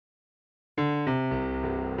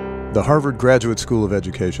The Harvard Graduate School of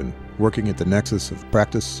Education, working at the nexus of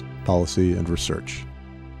practice, policy, and research.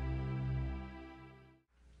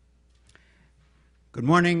 Good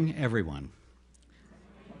morning, everyone.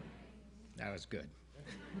 That was good.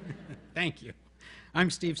 Thank you. I'm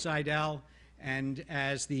Steve Seidel, and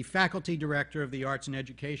as the Faculty Director of the Arts and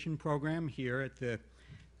Education Program here at the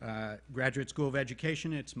Graduate School of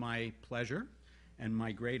Education, it's my pleasure and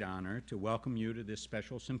my great honor to welcome you to this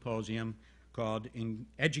special symposium called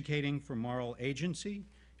Educating for Moral Agency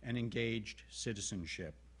and Engaged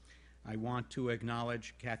Citizenship. I want to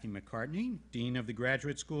acknowledge Kathy McCartney, Dean of the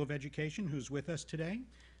Graduate School of Education, who's with us today.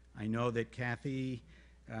 I know that Kathy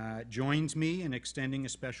joins me in extending a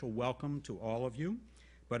special welcome to all of you,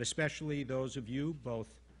 but especially those of you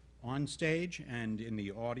both on stage and in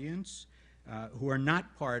the audience who are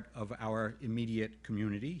not part of our immediate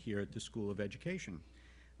community here at the School of Education.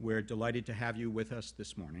 We're delighted to have you with us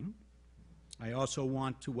this morning. I also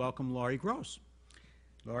want to welcome Laurie Gross.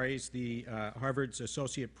 Laurie's the Harvard's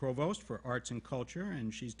Associate Provost for Arts and Culture,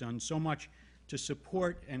 and she's done so much to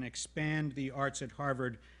support and expand the arts at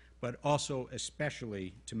Harvard, but also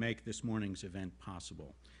especially to make this morning's event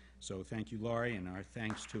possible. So thank you, Laurie, and our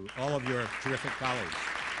thanks to all of your terrific colleagues.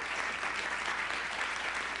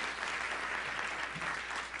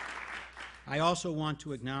 I also want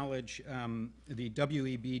to acknowledge the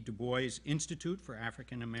W.E.B. Du Bois Institute for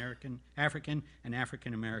African and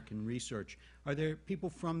African American Research. Are there people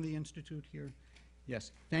from the Institute here?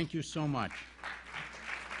 Yes, thank you so much.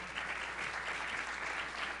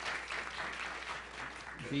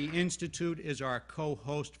 The Institute is our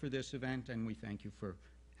co-host for this event, and we thank you for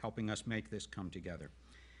helping us make this come together.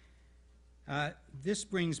 This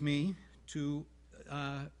brings me to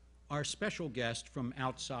our special guest from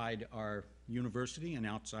outside our university and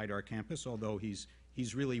outside our campus, although he's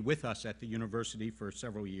really with us at the university for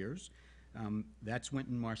several years. That's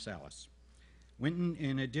Wynton Marsalis. Wynton,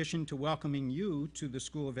 in addition to welcoming you to the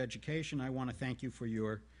School of Education, I want to thank you for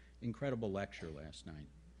your incredible lecture last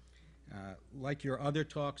night. Like your other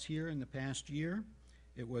talks here in the past year,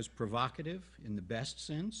 it was provocative in the best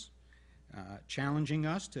sense, challenging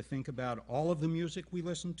us to think about all of the music we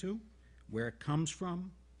listen to, where it comes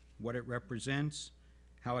from, what it represents,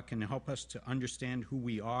 how it can help us to understand who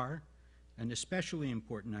we are, and especially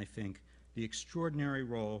important, I think, the extraordinary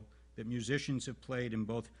role that musicians have played in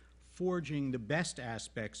both forging the best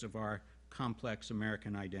aspects of our complex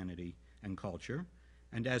American identity and culture,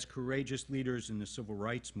 and as courageous leaders in the civil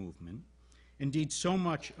rights movement. Indeed, so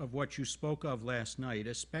much of what you spoke of last night,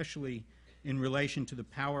 especially in relation to the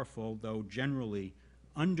powerful, though generally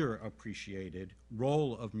underappreciated,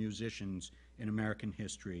 role of musicians in American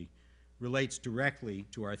history, relates directly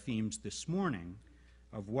to our themes this morning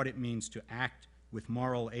of what it means to act with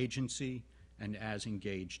moral agency and as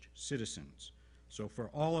engaged citizens. So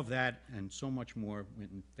for all of that and so much more,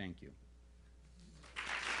 Wynton, thank you.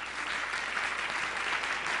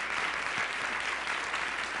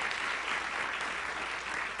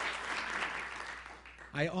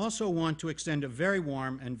 I also want to extend a very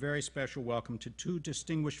warm and very special welcome to two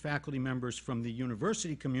distinguished faculty members from the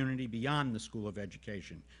university community beyond the School of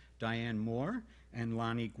Education, Diane Moore and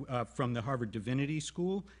Lani from the Harvard Divinity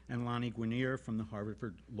School, and Lani Guinier from the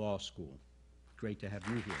Harvard Law School. Great to have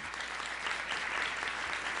you here.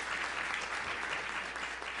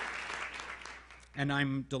 And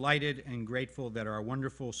I'm delighted and grateful that our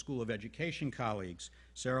wonderful School of Education colleagues,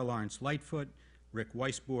 Sara Lawrence-Lightfoot, Rick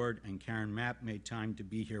Weissbourd, and Karen Mapp, made time to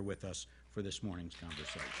be here with us for this morning's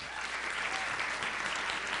conversation.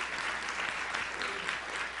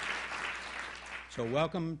 So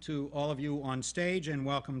welcome to all of you on stage, and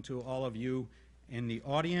welcome to all of you in the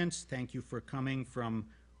audience. Thank you for coming from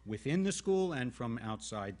within the school and from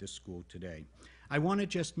outside the school today. I want to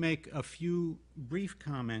just make a few brief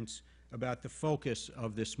comments about the focus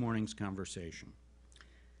of this morning's conversation.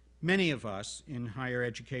 Many of us in higher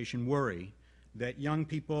education worry that young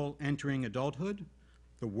people entering adulthood,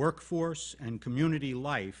 the workforce, and community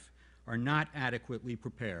life are not adequately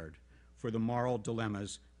prepared for the moral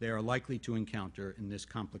dilemmas they are likely to encounter in this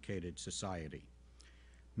complicated society.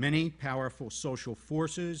 Many powerful social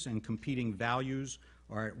forces and competing values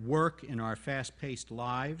are at work in our fast-paced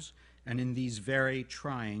lives and in these very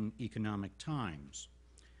trying economic times.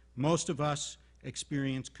 Most of us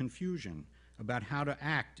experience confusion about how to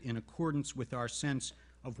act in accordance with our sense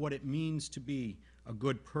of what it means to be a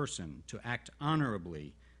good person, to act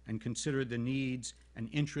honorably, and consider the needs and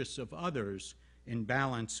interests of others in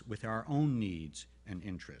balance with our own needs and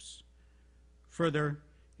interests. Further,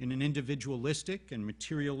 in an individualistic and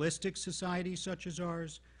materialistic society such as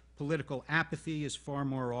ours, political apathy is far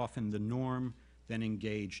more often the norm than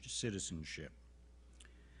engaged citizenship.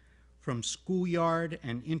 From schoolyard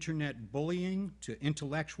and internet bullying to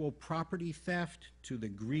intellectual property theft to the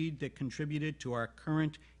greed that contributed to our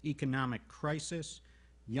current economic crisis,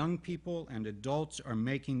 young people and adults are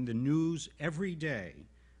making the news every day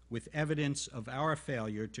with evidence of our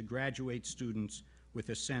failure to graduate students with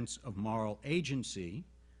a sense of moral agency,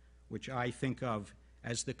 which I think of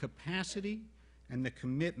as the capacity and the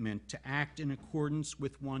commitment to act in accordance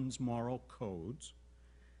with one's moral codes,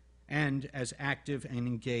 and as active and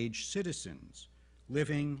engaged citizens,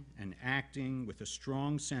 living and acting with a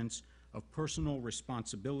strong sense of personal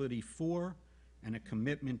responsibility for and a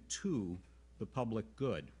commitment to the public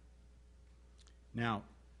good. Now,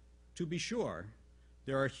 to be sure,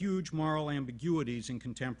 there are huge moral ambiguities in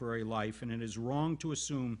contemporary life, and it is wrong to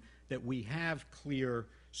assume that we have clear,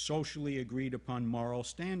 socially agreed upon moral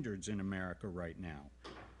standards in America right now,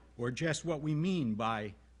 or just what we mean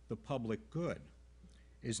by the public good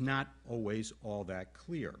is not always all that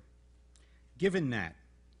clear. Given that,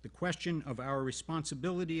 the question of our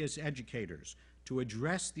responsibility as educators to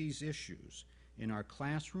address these issues in our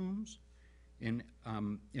classrooms, in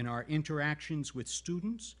our interactions with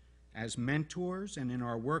students, as mentors, and in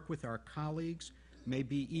our work with our colleagues may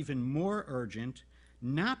be even more urgent,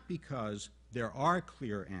 not because there are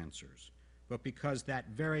clear answers, but because that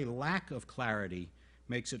very lack of clarity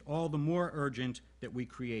makes it all the more urgent that we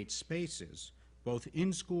create spaces, both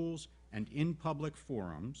in schools and in public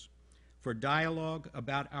forums, for dialogue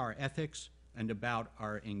about our ethics and about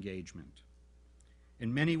our engagement.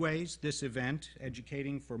 In many ways, this event,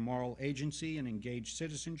 Educating for Moral Agency and Engaged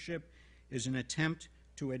Citizenship, is an attempt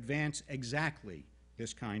to advance exactly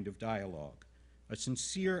this kind of dialogue, a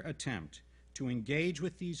sincere attempt to engage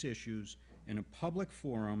with these issues in a public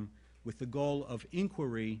forum with the goal of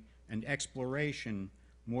inquiry and exploration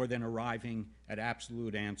more than arriving at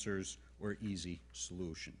absolute answers or easy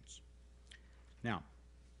solutions. Now,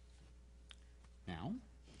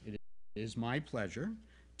 it is my pleasure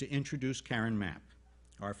to introduce Karen Mapp,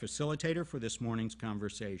 our facilitator for this morning's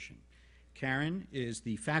conversation. Karen is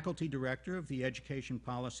the faculty director of the Education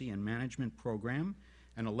Policy and Management Program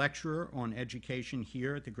and a lecturer on education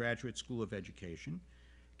here at the Graduate School of Education.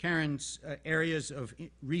 Karen's areas of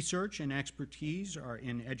research and expertise are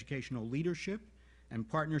in educational leadership and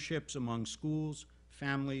partnerships among schools,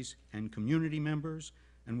 families, and community members,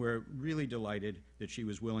 and we're really delighted that she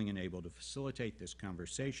was willing and able to facilitate this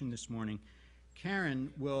conversation this morning.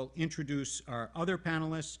 Karen will introduce our other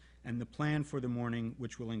panelists and the plan for the morning,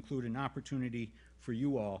 which will include an opportunity for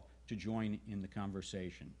you all to join in the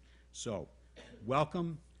conversation. So,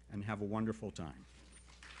 welcome and have a wonderful time.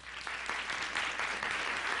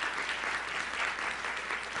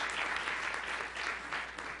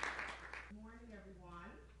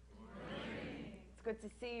 Good to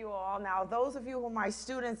see you all. Now, those of you who are my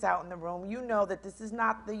students out in the room, you know that this is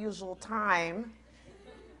not the usual time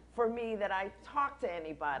for me that I talk to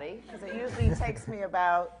anybody, because it usually takes me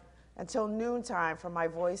about until noontime for my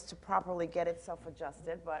voice to properly get itself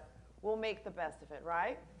adjusted, but we'll make the best of it,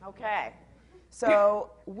 right? Okay.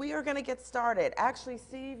 So we are going to get started. Actually,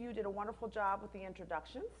 Steve, you did a wonderful job with the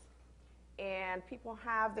introductions, and people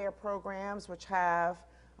have their programs which have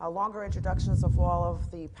longer introductions of all of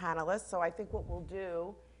the panelists. So I think what we'll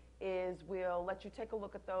do is we'll let you take a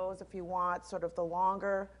look at those if you want sort of the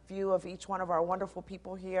longer view of each one of our wonderful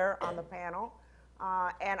people here on the panel.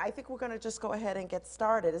 And I think we're going to just go ahead and get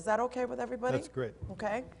started. Is that okay with everybody? That's great.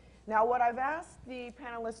 Okay. Now, what I've asked the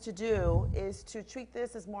panelists to do is to treat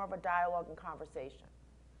this as more of a dialogue and conversation,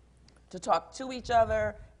 to talk to each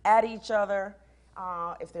other, at each other.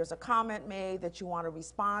 If there's a comment made that you want to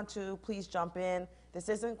respond to, please jump in. This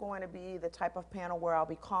isn't going to be the type of panel where I'll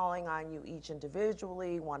be calling on you each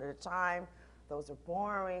individually, one at a time. Those are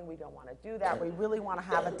boring. We don't want to do that. We really want to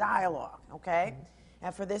have a dialogue, okay?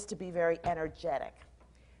 And for this to be very energetic.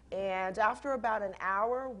 And after about an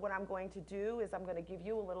hour, what I'm going to do is I'm going to give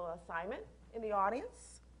you a little assignment in the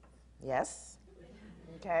audience. Yes?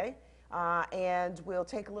 Okay. And we'll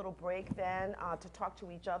take a little break then to talk to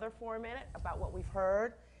each other for a minute about what we've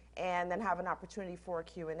heard, and then have an opportunity for a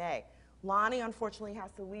Q&A. Lani, unfortunately,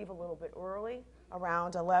 has to leave a little bit early,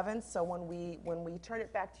 around 11. So when we turn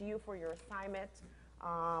it back to you for your assignment,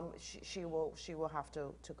 she will have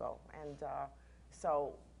to go. And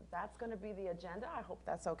so that's going to be the agenda. I hope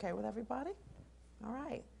that's okay with everybody. All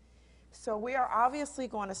right. So we are obviously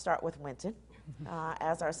going to start with Wynton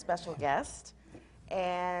as our special guest.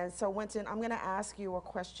 And so, Wynton, I'm going to ask you a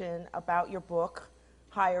question about your book,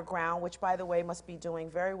 Higher Ground, which, by the way, must be doing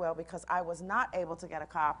very well because I was not able to get a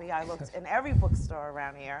copy. I looked in every bookstore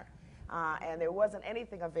around here, and there wasn't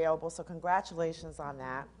anything available, so congratulations on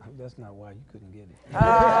that. That's not why you couldn't get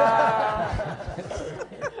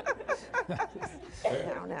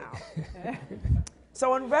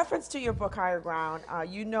So in reference to your book, Higher Ground,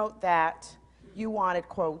 you note that you wanted,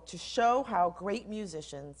 quote, to show how great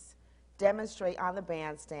musicians demonstrate on the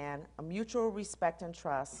bandstand a mutual respect and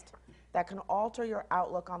trust that can alter your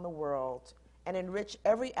outlook on the world and enrich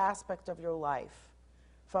every aspect of your life,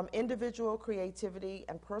 from individual creativity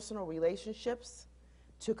and personal relationships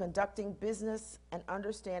to conducting business and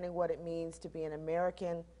understanding what it means to be an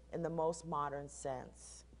American in the most modern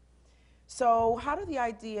sense. So how do the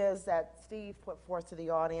ideas that Steve put forth to the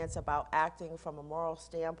audience about acting from a moral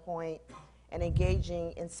standpoint and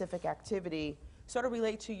engaging in civic activity sort of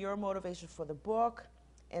relate to your motivation for the book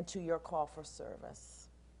and to your call for service?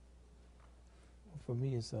 For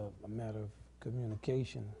me, it's a matter of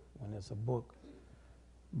communication when it's a book.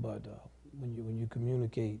 But when you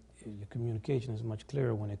communicate, your communication is much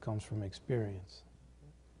clearer when it comes from experience.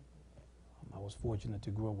 I was fortunate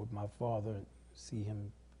to grow up with my father, see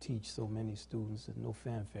him teach so many students and no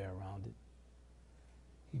fanfare around it.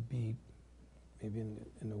 He'd be maybe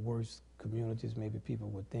in the worst communities, maybe people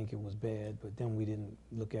would think it was bad, but then we didn't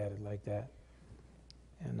look at it like that.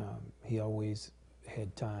 And he always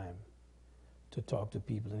had time to talk to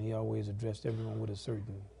people, and he always addressed everyone with a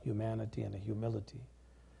certain humanity and a humility.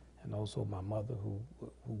 And also my mother, who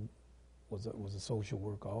was a social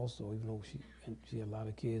worker also, even though she had a lot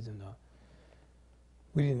of kids, and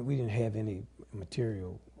we didn't have any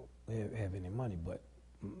material, have any money, but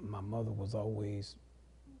my mother was always,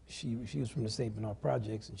 she was from the St. Bernard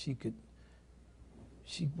Projects, and she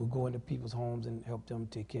would go into people's homes and help them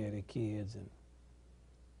take care of their kids and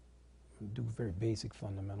do very basic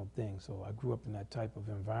fundamental things. So I grew up in that type of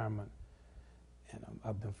environment, and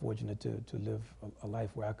I've been fortunate to live a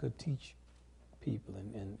life where I could teach people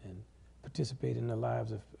and participate in the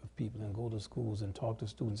lives of people and go to schools and talk to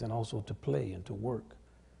students and also to play and to work.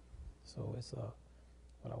 So it's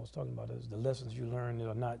what I was talking about is the lessons you learn that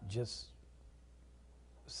are not just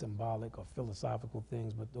symbolic or philosophical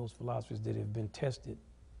things, but those philosophies that have been tested,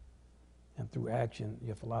 and through action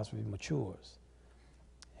your philosophy matures.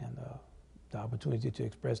 And the opportunity to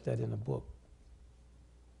express that in a book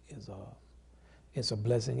is it's a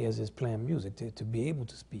blessing, as is playing music, to be able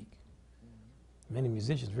to speak. Many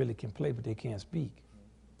musicians really can play, but they can't speak.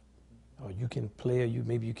 Or you can play, or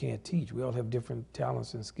maybe you can't teach. We all have different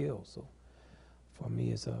talents and skills. So for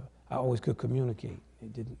me, I always could communicate.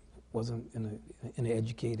 It wasn't in an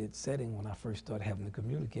educated setting when I first started having to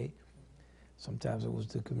communicate. Sometimes it was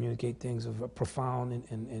to communicate things of a profound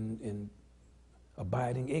and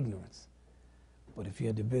abiding ignorance. But if you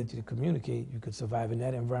had the ability to communicate, you could survive in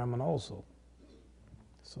that environment also.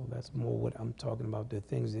 So that's more what I'm talking about, the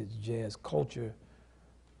things that jazz culture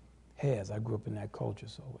has. I grew up in that culture,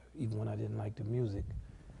 so even when I didn't like the music,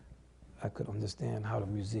 I could understand how the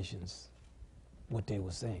musicians, what they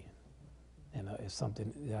were saying. And it's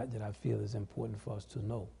something that I feel is important for us to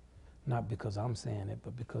know. Not because I'm saying it,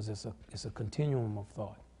 but because it's a continuum of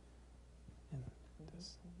thought. And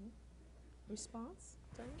Response?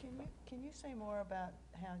 Can you say more about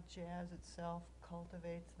how jazz itself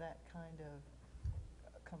cultivates that kind of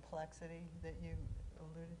complexity that you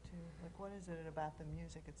alluded to? Like, what is it about the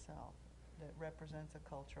music itself that represents a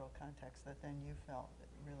cultural context that then you felt that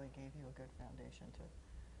really gave you a good foundation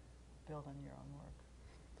to build on your own work?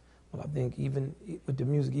 Well, I think even with the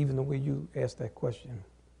music, even the way you asked that question,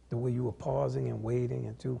 the way you were pausing and waiting,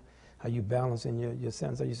 and to how you balance in your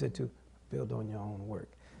sentence, how you said to build on your own work.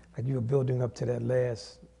 Like you were building up to that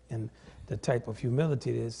last, and the type of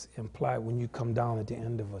humility that's implied when you come down at the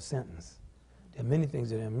end of a sentence. There are many things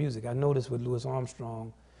that are in music. I noticed with Louis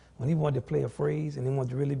Armstrong, when he wanted to play a phrase and he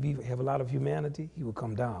wanted to really have a lot of humanity, he would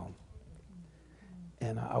come down.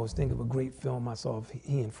 And I was thinking of a great film I saw of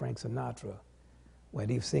he and Frank Sinatra, where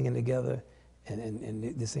they were singing together, and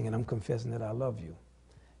they're singing, "I'm confessing that I love you."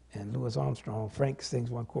 And Louis Armstrong, Frank sings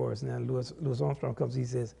one chorus, and then Louis Armstrong comes, he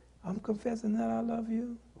says, "I'm confessing that I love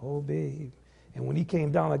you, oh babe." And when he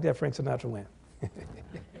came down like that, Frank Sinatra went.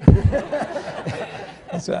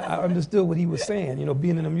 And so I understood what he was saying, you know,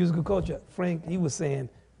 being in the musical culture. Frank, he was saying,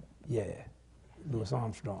 yeah, Louis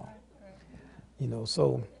Armstrong. You know,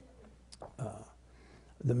 so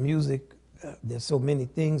the music, there's so many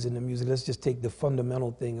things in the music. Let's just take the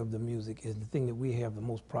fundamental thing of the music, is the thing that we have the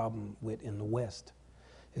most problem with in the West,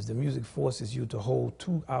 is the music forces you to hold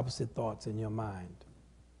two opposite thoughts in your mind.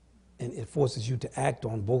 And it forces you to act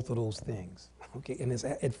on both of those things, okay? And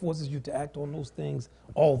it forces you to act on those things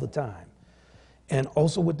all the time. And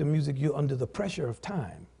also with the music, you're under the pressure of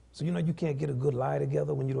time. So you know you can't get a good lie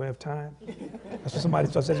together when you don't have time. That's when somebody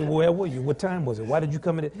starts saying, well, where were you? What time was it? Why did you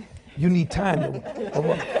come in? You need time.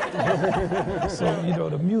 So, you know,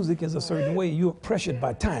 the music is a certain way. You're pressured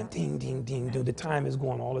by time. Ding, ding, ding. The time is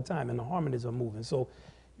going all the time, and the harmonies are moving. So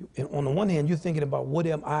on the one hand, you're thinking about what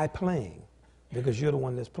am I playing? Because you're the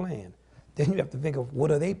one that's playing. Then you have to think of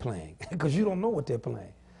what are they playing? Because you don't know what they're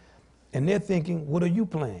playing. And they're thinking, what are you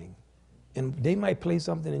playing? And they might play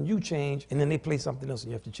something and you change, and then they play something else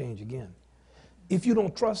and you have to change again. If you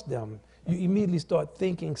don't trust them, you immediately start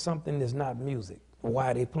thinking something is not music.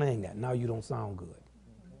 Why are they playing that? Now you don't sound good.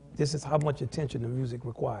 This is how much attention the music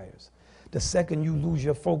requires. The second you lose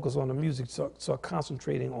your focus on the music, start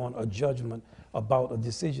concentrating on a judgment about a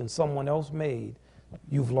decision someone else made,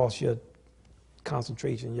 you've lost your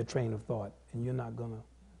concentration, your train of thought, and you're not gonna,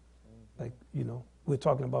 like, you know, we're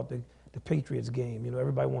talking about the Patriots game. You know,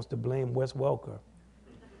 everybody wants to blame Wes Welker.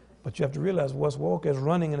 But you have to realize Wes Welker is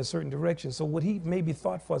running in a certain direction. So what he maybe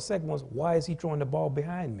thought for a second was, why is he throwing the ball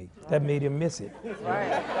behind me? That made him miss it. Right,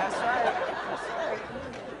 that's right. That's right.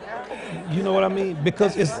 Yeah. You know what I mean?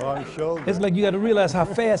 Because it's like you got to realize how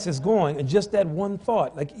fast it's going, and just that one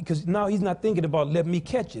thought, like, because now he's not thinking about let me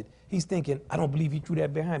catch it. He's thinking, I don't believe he threw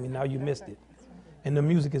that behind me. Now you missed it. And the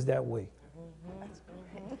music is that way.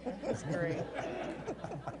 That's great.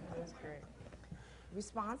 That's great.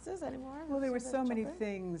 Responses, any more? Well, there were so many Jump in?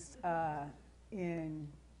 things in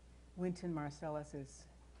Wynton Marsalis's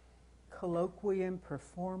colloquium,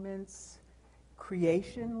 performance,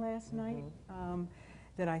 creation last night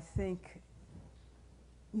that I think,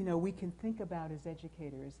 you know, we can think about as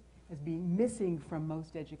educators as being missing from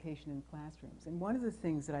most education in classrooms. And one of the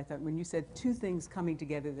things that I thought, when you said two things coming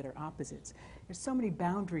together that are opposites, there's so many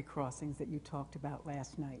boundary crossings that you talked about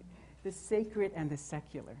last night. The sacred and the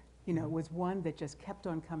secular, you know, was one that just kept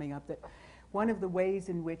on coming up. That one of the ways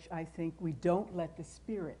in which I think we don't let the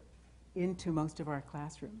spirit into most of our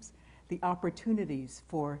classrooms, the opportunities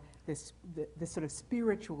for this, the sort of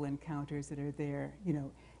spiritual encounters that are there, you know,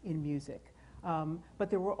 in music.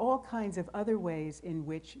 But there were all kinds of other ways in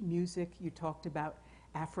which music, you talked about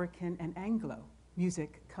African and Anglo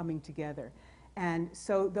music coming together. And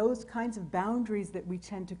so those kinds of boundaries that we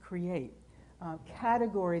tend to create,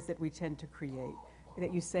 categories that we tend to create,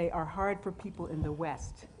 that you say are hard for people in the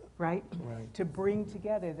West, right? To bring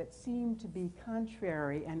together, that seem to be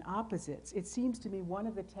contrary and opposites. It seems to me one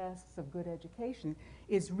of the tasks of good education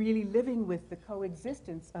is really living with the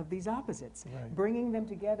coexistence of these opposites, bringing them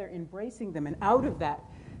together, embracing them, and out of that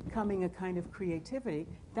coming a kind of creativity.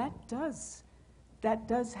 That does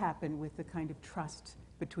happen with the kind of trust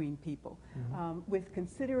between people, with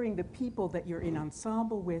considering the people that you're in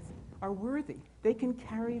ensemble with are worthy. They can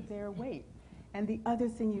carry their weight. And the other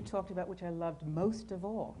thing you talked about, which I loved most of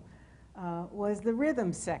all, was the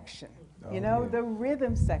rhythm section. You know, the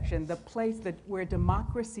rhythm section, the place where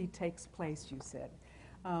democracy takes place, you said,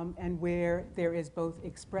 and where there is both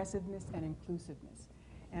expressiveness and inclusiveness.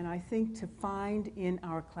 And I think to find in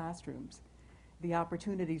our classrooms the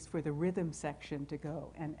opportunities for the rhythm section to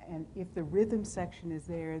go. And if the rhythm section is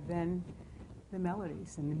there, then the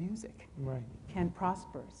melodies and the music can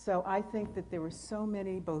prosper. So I think that there were so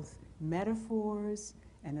many both metaphors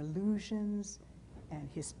and allusions and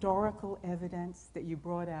historical evidence that you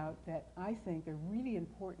brought out that I think are really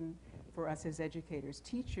important for us as educators,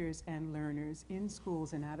 teachers and learners in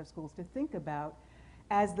schools and out of schools to think about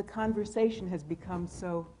as the conversation has become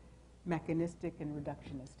so mechanistic and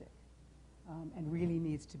reductionistic, and really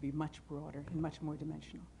needs to be much broader and much more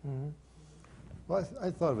dimensional. Well, I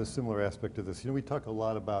thought of a similar aspect of this. You know, we talk a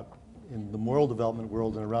lot about, in the moral development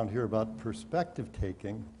world and around here, about perspective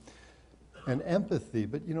taking and empathy.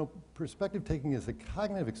 But, you know, perspective taking is a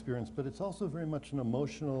cognitive experience, but it's also very much an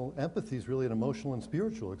emotional, empathy is really an emotional and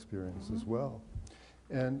spiritual experience as well.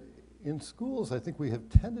 And in schools, I think we have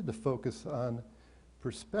tended to focus on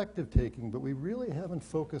perspective taking, but we really haven't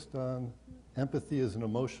focused on empathy as an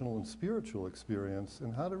emotional and spiritual experience,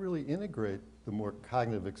 and how to really integrate the more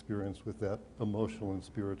cognitive experience with that emotional and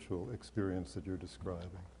spiritual experience that you're describing.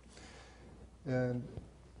 And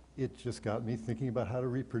it just got me thinking about how to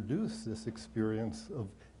reproduce this experience of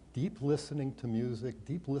deep listening to music,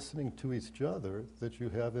 deep listening to each other that you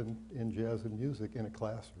have in jazz and music in a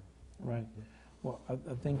classroom. Right. Well,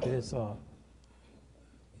 I think that it's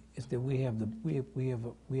that we have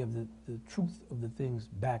the truth of the things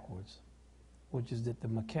backwards, which is that the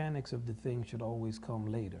mechanics of the thing should always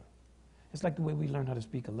come later. It's like the way we learn how to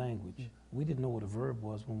speak a language. We didn't know what a verb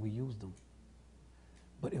was when we used them.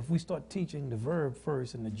 But if we start teaching the verb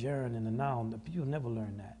first and the gerund and the noun, you'll never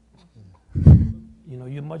learn that. You know,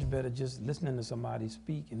 you're much better just listening to somebody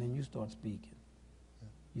speak and then you start speaking.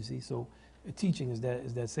 You see, so Teaching is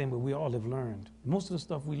that same way we all have learned. Most of the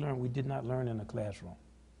stuff we learned, we did not learn in a classroom.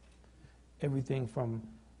 Everything from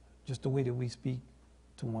just the way that we speak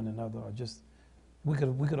to one another, or just, we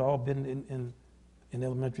could all been in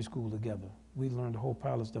elementary school together. We learned a whole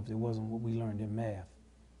pile of stuff that wasn't what we learned in math.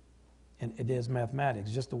 And there's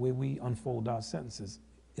mathematics, just the way we unfold our sentences.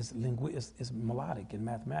 It's melodic and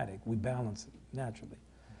mathematic. We balance it naturally.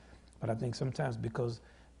 But I think sometimes because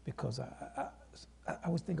I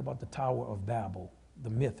always think about the Tower of Babel, the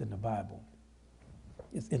myth in the Bible.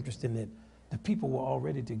 It's interesting that the people were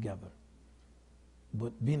already together,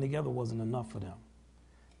 but being together wasn't enough for them.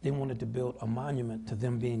 They wanted to build a monument to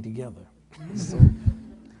them being together. So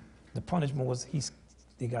the punishment was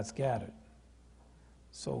they got scattered.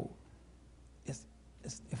 So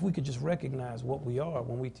if we could just recognize what we are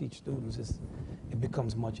when we teach students, it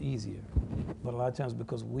becomes much easier. But a lot of times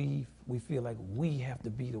because we feel like we have to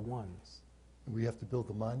be the ones. We have to build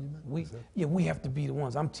the monument? Yeah, we have to be the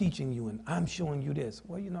ones. I'm teaching you and I'm showing you this.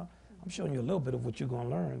 Well, I'm showing you a little bit of what you're going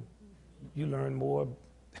to learn. You learn more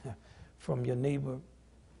from your neighbor,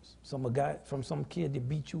 from some kid that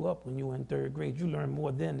beat you up when you were in 3rd grade. You learn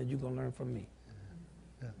more then than you're going to learn from me.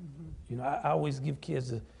 Yeah. I always give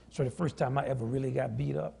kids the first time I ever really got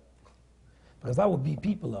beat up, because I would beat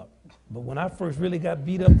people up. But when I first really got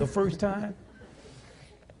beat up the first time,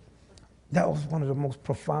 that was one of the most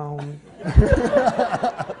profound,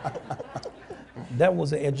 that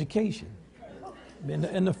was an education.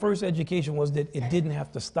 And the first education was that it didn't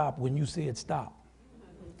have to stop when you said stop.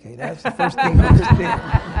 Okay, that's the first thing I understood.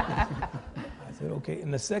 I said, okay.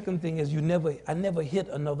 And the second thing is I never hit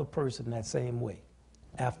another person that same way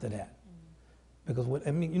after that. Because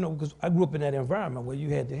because I grew up in that environment where you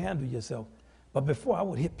had to handle yourself. But before I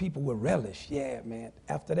would hit people with relish. Yeah, man.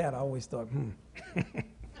 After that, I always thought,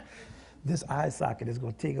 this eye socket is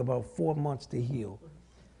going to take about 4 months to heal.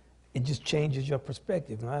 It just changes your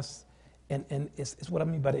perspective. And it's what I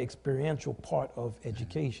mean by the experiential part of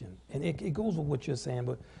education. And it goes with what you're saying,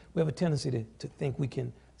 but we have a tendency to think we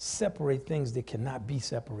can separate things that cannot be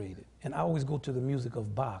separated. And I always go to the music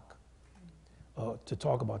of Bach to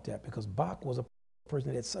talk about that, because Bach was a person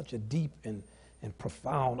that had such a deep and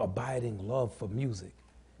profound, abiding love for music.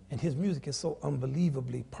 And his music is so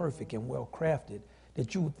unbelievably perfect and well-crafted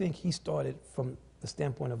that you would think he started from the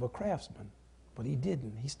standpoint of a craftsman. But he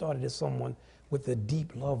didn't. He started as someone with a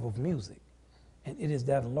deep love of music. And it is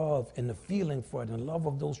that love and the feeling for it and the love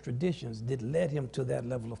of those traditions that led him to that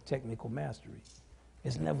level of technical mastery.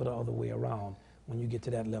 It's never the other way around when you get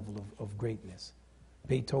to that level of greatness.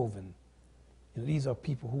 Beethoven, these are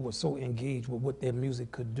people who were so engaged with what their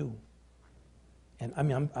music could do. And I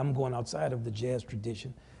mean, I'm going outside of the jazz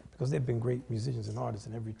tradition, because there have been great musicians and artists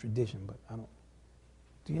in every tradition, but I don't,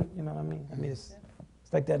 do you know what I mean? I mean, it's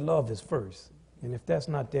like that love is first. And if that's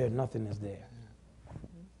not there, nothing is there.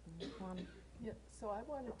 Yeah, so I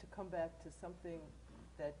wanted to come back to something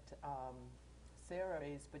that Sara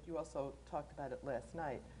raised, but you also talked about it last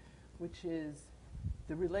night, which is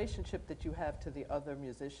the relationship that you have to the other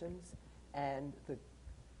musicians, and the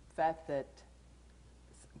fact that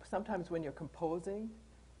sometimes when you're composing,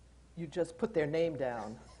 you just put their name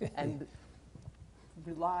down and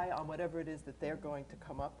rely on whatever it is that they're going to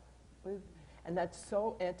come up with. And that's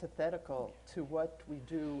so antithetical to what we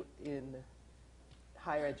do in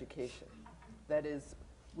higher education. That is,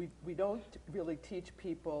 we don't really teach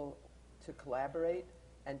people to collaborate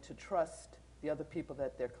and to trust the other people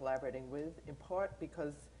that they're collaborating with, in part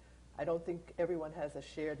because I don't think everyone has a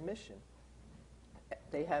shared mission.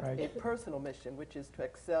 They have a personal mission, which is to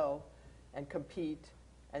excel and compete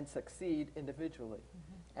and succeed individually.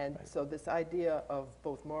 And so this idea of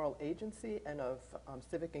both moral agency and of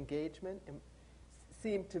civic engagement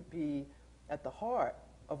seemed to be at the heart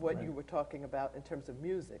of what you were talking about in terms of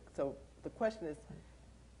music. So the question is,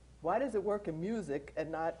 why does it work in music and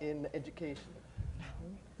not in education?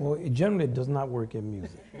 Well, it generally does not work in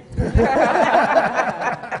music.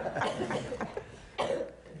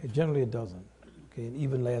 Generally it doesn't. Okay, and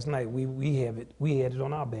even last night we had it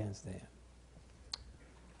on our bandstand.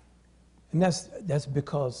 And that's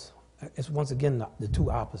because it's once again the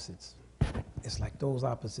two opposites. It's like those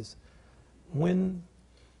opposites.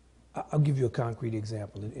 I'll give you a concrete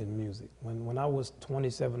example in music. When I was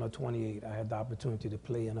 27 or 28, I had the opportunity to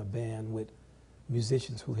play in a band with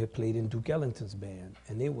musicians who had played in Duke Ellington's band,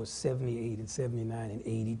 and they were 78 and 79 and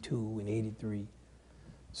 82 and 83.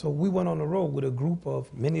 So we went on the road with a group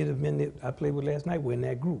of, many of the men that I played with last night were in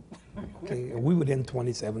that group. Okay, and we were then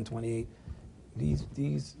 27, 28.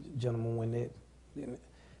 These gentlemen went there,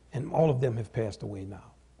 and all of them have passed away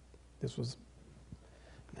now. This was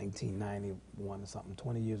 1991 or something,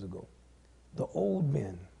 20 years ago. The old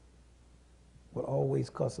men would always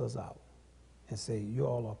cuss us out and say, you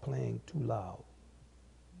all are playing too loud,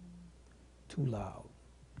 too loud,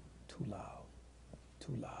 too loud,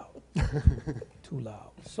 too loud, too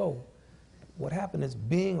loud. So what happened is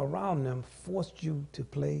being around them forced you to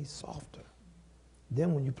play softer.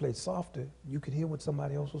 Then when you played softer, you could hear what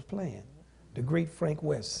somebody else was playing. The great Frank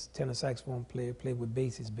West, tenor saxophone player, played with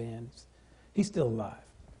Basie's band. He's still alive.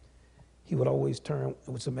 He would always turn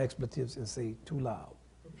with some expletives and say, too loud.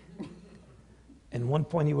 And one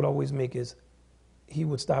point he would always make is, he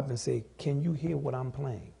would stop and say, can you hear what I'm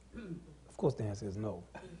playing? Of course the answer is no.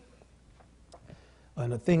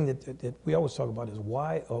 And the thing that we always talk about is,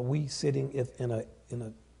 why are we sitting in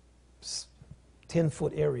a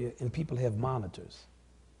 10-foot area and people have monitors?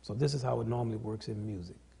 So this is how it normally works in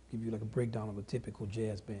music. Give you like a breakdown of a typical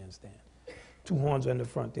jazz bandstand. 2 horns are in the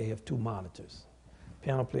front, they have 2 monitors.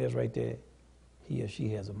 Piano player's right there, he or she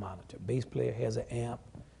has a monitor. Bass player has an amp,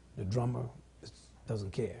 the drummer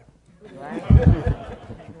doesn't care. Right.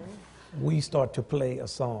 We start to play a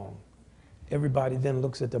song. Everybody then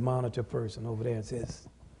looks at the monitor person over there and says,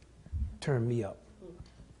 turn me up.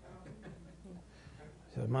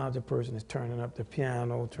 So the monitor person is turning up the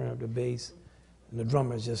piano, turning up the bass, and the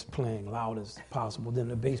drummer is just playing loud as possible. Then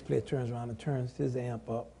the bass player turns around and turns his amp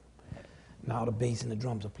up. Now the bass and the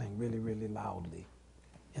drums are playing really, really loudly.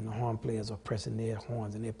 And the horn players are pressing their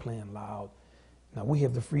horns and they're playing loud. Now we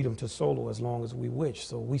have the freedom to solo as long as we wish,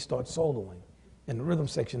 so we start soloing. And the rhythm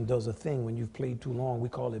section does a thing when you've played too long, we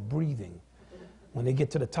call it breathing. When they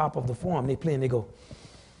get to the top of the form, they play and they go,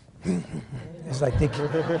 it's like they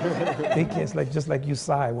can't, it's like just like you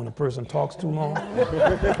sigh when a person talks too long.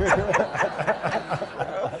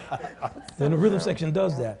 Then the rhythm section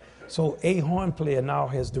does that. So a horn player now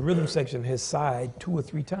has, the rhythm section has sighed 2 or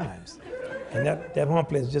 3 times. And that horn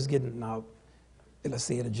player is just getting, now, let's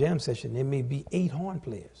say at a jam session, there may be 8 horn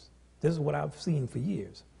players. This is what I've seen for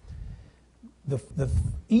years.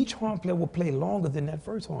 Each horn player will play longer than that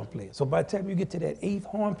first horn player. So by the time you get to that 8th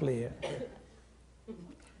horn player,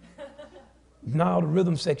 now the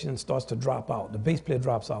rhythm section starts to drop out. The bass player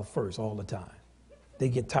drops out first all the time. They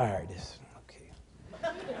get tired. Okay.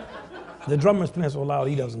 The drummer's playing so loud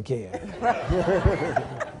he doesn't care.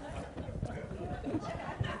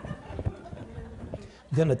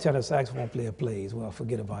 Then the tenor saxophone player plays. Well,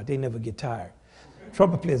 forget about it. They never get tired.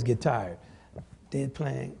 Trumpet players get tired. They're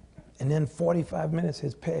playing, and then 45 minutes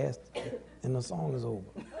has passed, and the song is over.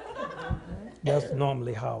 That's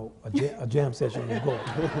normally how a jam session will go.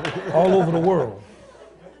 All over the world.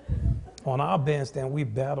 On our bandstand, we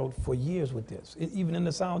battled for years with this, even in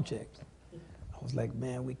the sound checks. I was like,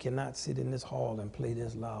 man, we cannot sit in this hall and play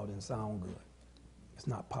this loud and sound good. It's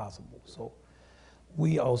not possible. So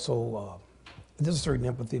we also, there's a certain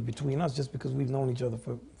empathy between us just because we've known each other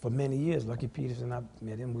for many years. Lucky Peterson, I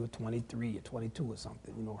met him, we were 23 or 22 or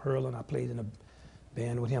something. You know, Hurlin, I played in a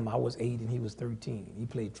band with him. I was 8 and he was 13. He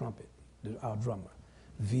played trumpet, our drummer.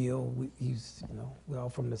 Veal, he's, you know, we're all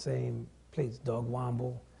from the same place. Doug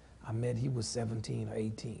Womble, I met, he was 17 or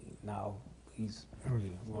 18. Now he's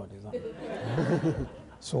early, Lord is on.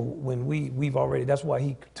 So when we've already, that's why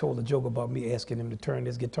he told a joke about me asking him to turn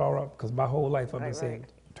this guitar up, because my whole life I've been saying,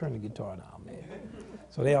 turn the guitar down, man.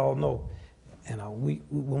 So they all know. And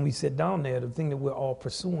when we sit down there, the thing that we're all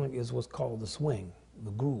pursuing is what's called the swing,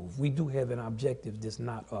 the groove. We do have an objective that's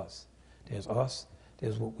not us. There's us,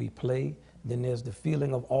 there's what we play, then there's the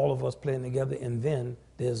feeling of all of us playing together, and then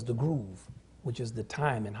there's the groove, which is the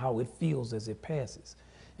time and how it feels as it passes.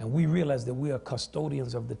 And we realize that we are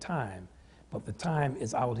custodians of the time, but the time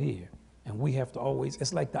is out here. And we have to always,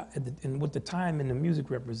 it's like and what the time in the music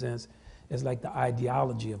represents is like the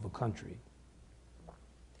ideology of a country.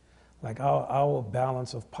 Like our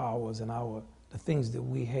balance of powers and the things that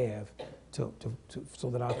we have so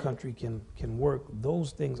that our country can work,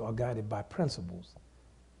 those things are guided by principles.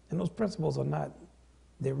 And those principles are not,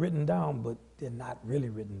 they're written down, but they're not really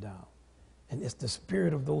written down. And it's the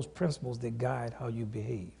spirit of those principles that guide how you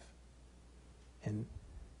behave. And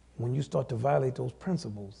when you start to violate those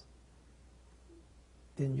principles,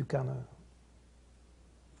 then you kind of,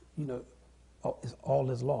 you know,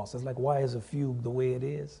 all is lost. It's like, why is a fugue the way it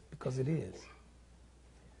is? Because it is.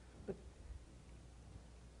 But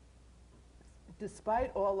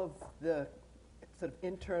despite all of the sort of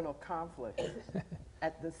internal conflict,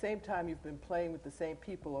 at the same time you've been playing with the same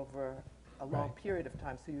people over a long period of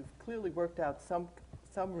time, so you've clearly worked out some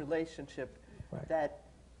relationship that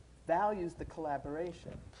values the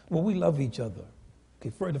collaboration. Well, we love each other.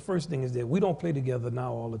 Okay, the first thing is that we don't play together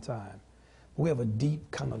now all the time. We have a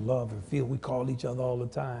deep kind of love and feel. We call each other all the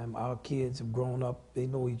time. Our kids have grown up. They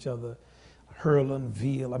know each other. Hurlin,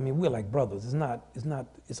 Veal. I mean, we're like brothers.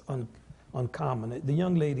 uncommon. The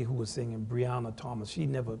young lady who was singing, Brianna Thomas, she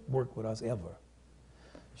never worked with us ever.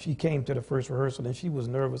 She came to the first rehearsal and she was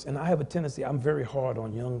nervous. And I have a tendency, I'm very hard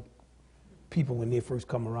on young people when they first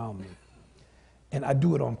come around me. And I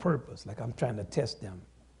do it on purpose, like I'm trying to test them.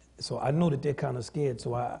 So I know that they're kind of scared,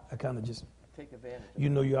 so I kind of just take advantage. You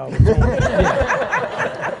know you're out of tune.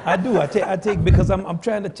 Yeah. I do. I take because I'm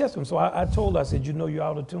trying to test them. So I told her, I said, you know you're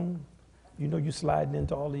out of tune. You know you're sliding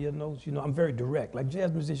into all of your notes. You know I'm very direct. Like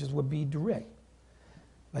jazz musicians would be direct.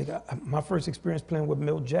 Like my first experience playing with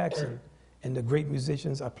Milt Jackson and the great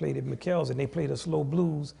musicians, I played at McKell's and they played a slow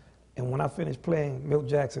blues. And when I finished playing, Milt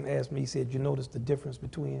Jackson asked me, he said, you notice the difference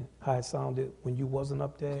between how it sounded when you wasn't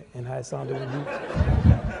up there and how it sounded when you...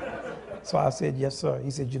 So I said, yes, sir.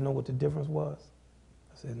 He said, you know what the difference was?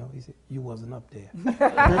 I said, no. He said, you wasn't up there.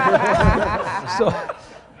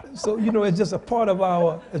 So you know, it's just a part of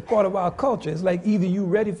our culture. It's like either you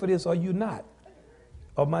ready for this or you not.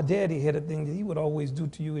 Or my daddy had a thing that he would always do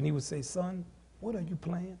to you, and he would say, son, what are you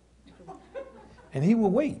playing? And he would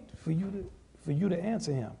wait for you to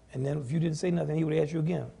answer him. And then if you didn't say nothing, he would ask you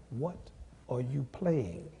again, what are you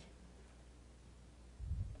playing?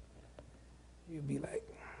 You'd be like,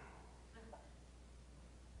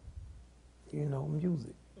 you know,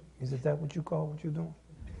 music. Is that what you call what you're doing?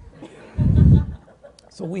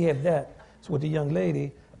 So we have that. So with the young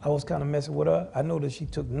lady, I was kind of messing with her. I noticed she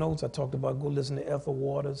took notes. I talked about go listen to Ethel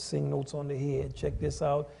Waters, sing notes on the head, check this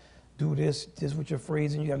out, do this with your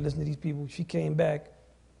phrasing. You got to listen to these people. She came back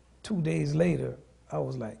 2 days later. I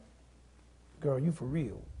was like, girl, you for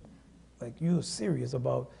real. Like, you're serious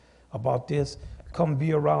about this. Come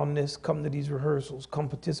be around this. Come to these rehearsals. Come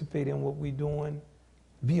participate in what we're doing.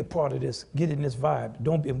 Be a part of this. Get in this vibe.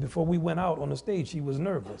 Don't be. Before we went out on the stage, she was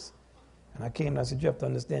nervous. And I came and I said, you have to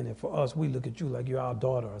understand that for us, we look at you like you're our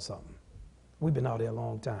daughter or something. We've been out there a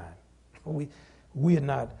long time. We are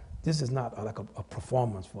not, this is not like a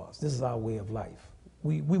performance for us. This is our way of life.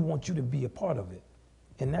 We want you to be a part of it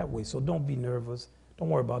in that way. So don't be nervous. Don't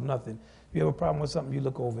worry about nothing. If you have a problem with something, you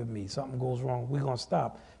look over at me. Something goes wrong, we're going to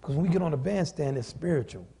stop. Because when we get on the bandstand, it's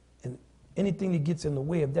spiritual. And anything that gets in the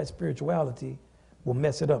way of that spirituality will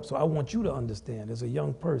mess it up. So I want you to understand, as a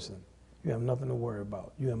young person, you have nothing to worry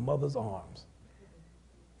about. You're in mother's arms.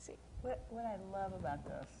 See, what I love about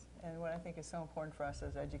this, and what I think is so important for us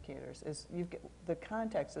as educators, is the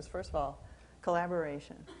context is, first of all,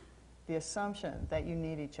 collaboration. The assumption that you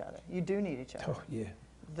need each other. You do need each other. Oh, yeah.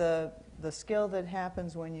 The skill that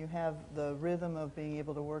happens when you have the rhythm of being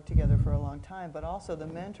able to work together for a long time, but also the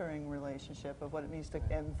mentoring relationship of what it means to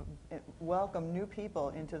welcome new people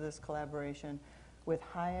into this collaboration with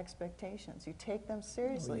high expectations. You take them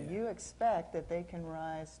seriously. Oh, yeah. You expect that they can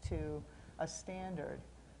rise to a standard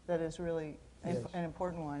that is really an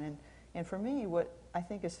important one. And for me, what I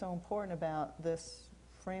think is so important about this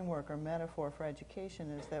framework or metaphor for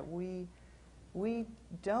education is that we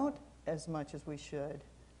don't, as much as we should,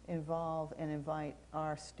 involve and invite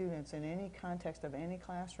our students in any context of any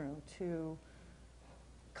classroom to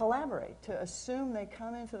collaborate, to assume they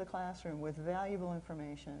come into the classroom with valuable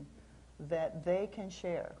information that they can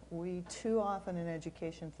share. We too often in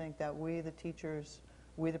education think that we, the teachers,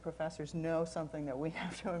 we, the professors, know something that we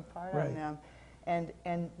have to impart on them. And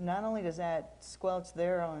not only does that squelch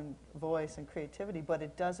their own voice and creativity, but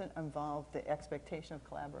it doesn't involve the expectation of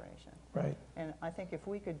collaboration. Right. And I think if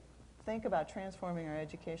we could think about transforming our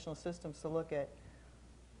educational systems to look at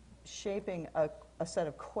shaping a set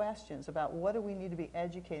of questions about what do we need to be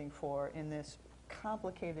educating for in this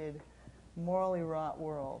complicated, morally wrought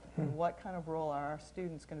world, and what kind of role are our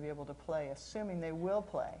students going to be able to play, assuming they will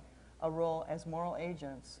play a role as moral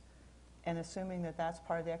agents, and assuming that that's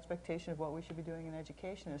part of the expectation of what we should be doing in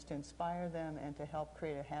education is to inspire them and to help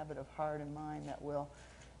create a habit of heart and mind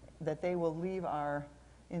that they will leave our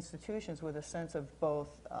institutions with a sense of both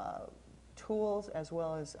tools as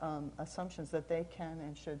well as assumptions that they can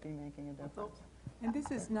and should be making a difference. And this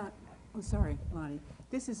is not, oh sorry, Lani,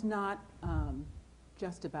 this is not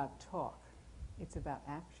just about talk. It's about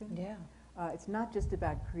action. Yeah. It's not just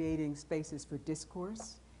about creating spaces for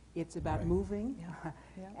discourse. It's about moving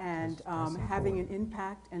and having an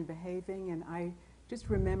impact and behaving. And I just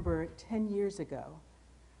remember 10 years ago,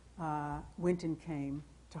 Wynton came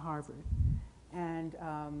to Harvard. And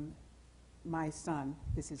my son,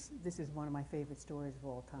 this is one of my favorite stories of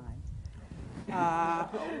all time,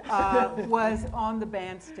 was on the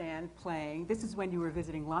bandstand playing. This is when you were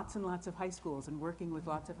visiting lots and lots of high schools and working with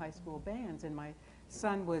lots of high school bands. And my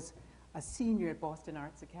son was a senior at Boston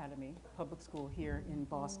Arts Academy, public school here in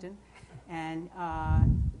Boston, and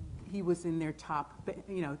he was in their top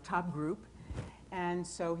group, and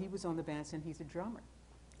so he was on the bandstand. He's a drummer.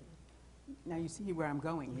 now you see where I'm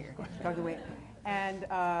going here. And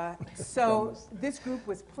so this group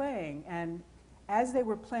was playing, and as they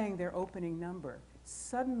were playing their opening number,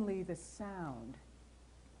 suddenly the sound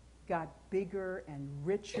got bigger and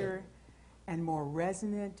richer and more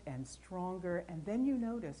resonant and stronger. And then you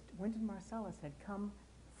noticed Wynton Marsalis had come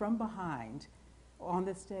from behind on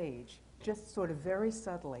the stage, just sort of very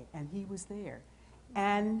subtly, and he was there.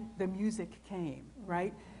 And the music came,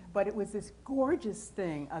 right? But it was this gorgeous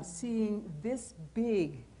thing of seeing this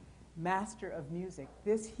big master of music,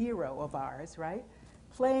 this hero of ours, right,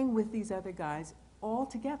 playing with these other guys all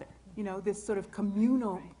together, you know, this sort of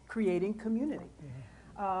communal, creating community.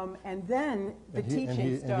 And then the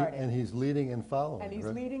teaching started. And he's leading and following. And he's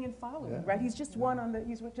right? leading and following, Yeah. right? He's just one on the,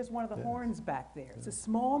 he's just one of the horns back there. It's a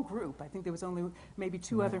small group. I think there was only maybe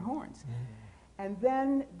two other horns. And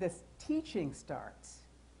then this teaching starts,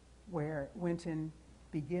 where Wynton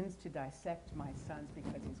begins to dissect my sons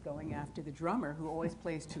because he's going after the drummer who always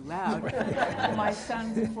plays too loud. My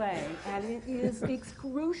son's playing, and it is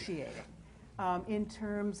excruciating in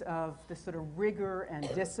terms of the sort of rigor and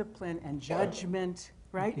discipline and judgment,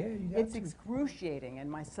 right? Yeah, you got It's to. excruciating,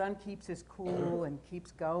 and my son keeps his cool and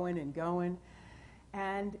keeps going and going,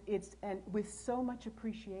 and with so much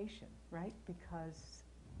appreciation, right? Because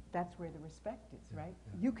that's where the respect is, right?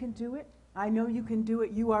 You can do it. I know you can do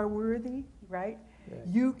it. You are worthy, right? Yeah.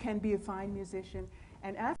 You can be a fine musician.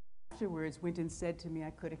 And afterwards, Wynton said to me,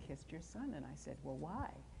 I could have kissed your son. And I said, well, why?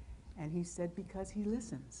 And he said, because he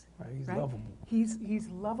listens. Right, he's right? lovable. He's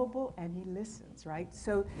lovable and he listens, right?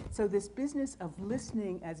 So this business of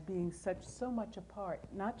listening as being so much a part,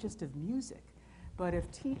 not just of music, but of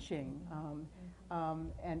teaching,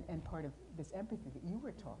 and part of this empathy that you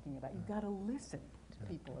were talking about. You've got to listen to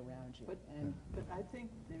people around you. But I think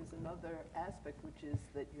there's another aspect, which is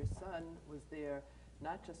that your son was there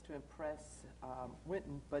not just to impress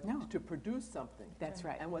Wynton, but No. to produce something. That's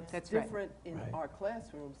right. And what's That's right. different in Right. our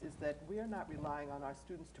classrooms is that we are not relying on our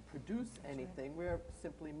students to produce anything. We're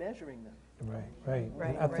simply measuring them. Right. Right,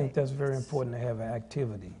 And I right. think that's very important to have an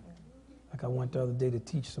activity. Like I went the other day to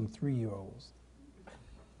teach some 3-year-olds.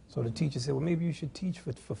 So the teacher said, well, maybe you should teach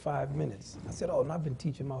for 5 minutes. I said, oh, and I've been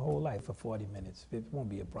teaching my whole life for 40 minutes. It won't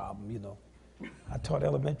be a problem, you know. I taught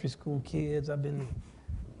elementary school kids.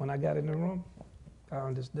 When I got in the room, I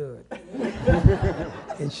understood.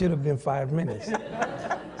 It should have been 5 minutes.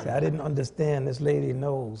 See, I didn't understand. This lady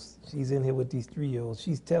knows. She's in here with these 3-year-olds.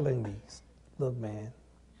 She's telling me, look, man,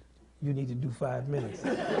 you need to do 5 minutes.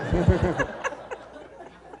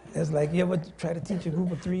 It's like, you ever try to teach a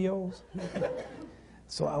group of 3-year-olds?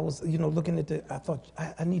 So I was, looking at I thought,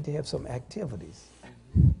 I need to have some activities.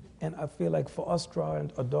 And I feel like for us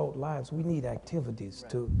drawing adult lives, we need activities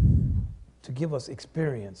to give us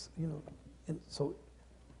experience, And so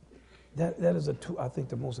that is I think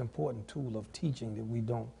the most important tool of teaching that we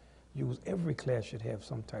don't use. Every class should have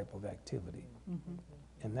some type of activity.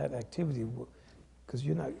 And that activity, because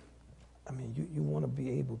you want to be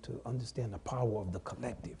able to understand the power of the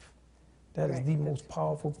collective. That is the most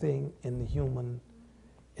powerful thing in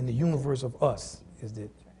the universe of us, is that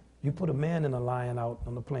you put a man and a lion out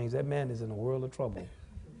on the plains, that man is in a world of trouble.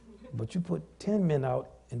 But you put 10 men out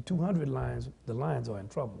and 200 lions, the lions are in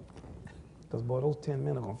trouble. Because, boy, those 10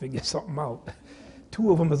 men are going to figure something out.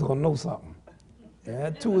 2 of them is going to know something. Yeah,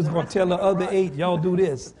 2 is going to tell the other 8, y'all do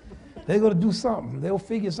this. They're going to do something. They'll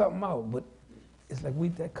figure something out. But it's like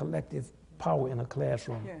that collective power in a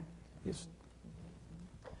classroom. Yeah.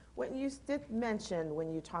 What you did mention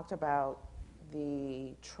when you talked about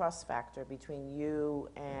the trust factor between you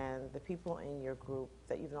and the people in your group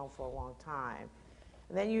that you've known for a long time.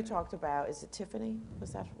 And then you talked about, is it Tiffany?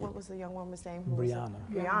 What was the young woman's name? Brianna.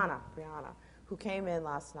 Brianna, who came in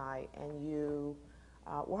last night, and you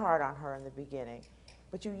were hard on her in the beginning.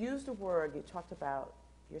 But you used a word, you talked about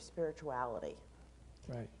your spirituality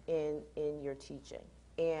in your teaching.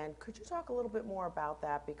 And could you talk a little bit more about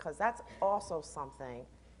that? Because that's also something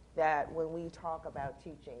that when we talk about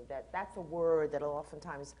teaching, that's a word that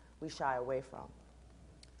oftentimes we shy away from.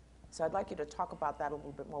 So I'd like you to talk about that a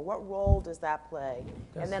little bit more. What role does that play?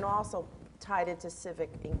 And then also tied into civic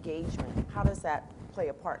engagement, how does that play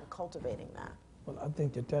a part in cultivating that? Well, I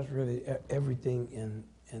think that's really everything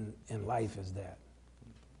in life is that.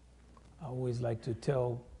 I always like to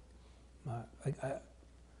tell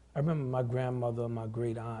I remember my grandmother, my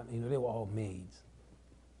great aunt, they were all maids.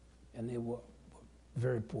 And they were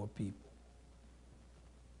very poor people.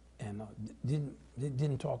 And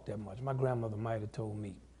didn't talk that much. My grandmother might have told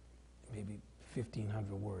me maybe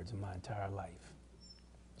 1,500 words in my entire life.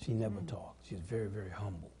 She never talked. She was very, very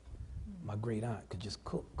humble. My great aunt could just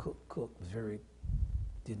cook,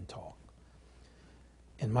 didn't talk.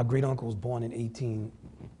 And my great uncle was born in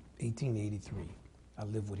 1883. I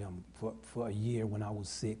lived with him for a year when I was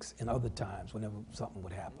 6, and other times whenever something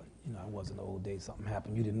would happen. You know, I was in the old days, something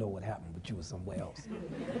happened. You didn't know what happened, but you were somewhere else.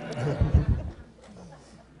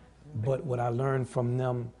 But what I learned from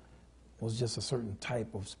them was just a certain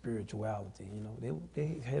type of spirituality. You know,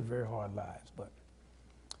 they had very hard lives, but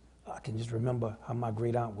I can just remember how my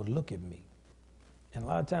great aunt would look at me. And a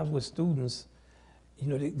lot of times with students, you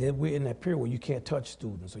know, we're in that period where you can't touch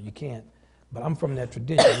students, or you can't. But I'm from that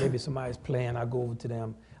tradition. Maybe somebody's playing, I go over to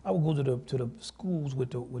them. I would go to the schools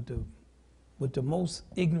with the most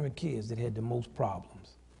ignorant kids that had the most problems.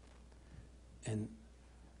 And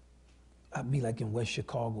I'd be like in West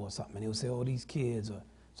Chicago or something, and they would say, oh, these kids are.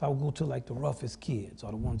 So I would go to like the roughest kids,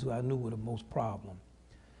 or the ones who I knew were the most problem.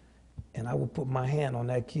 And I would put my hand on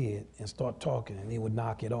that kid and start talking, and they would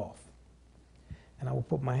knock it off. And I would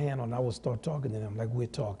put my hand on, and I would start talking to them like we're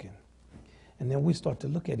talking. And then we start to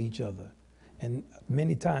look at each other. And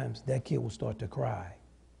many times that kid will start to cry.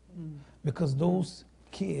 Because those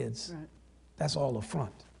kids, that's all a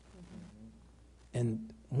front.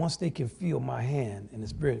 And once they can feel my hand in the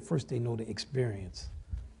spirit, first they know the experience.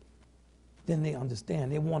 Then they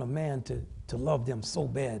understand. They want a man to love them so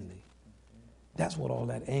badly. That's what all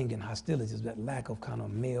that anger and hostility is, that lack of kind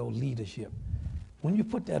of male leadership. When you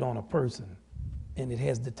put that on a person, and it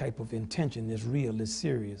has the type of intention that's real, that's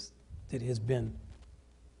serious, that has been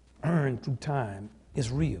earned through time,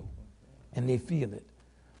 it's real, and they feel it.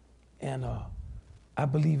 And I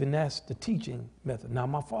believe in that's the teaching method. Now,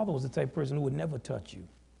 my father was the type of person who would never touch you.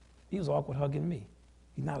 He was awkward hugging me.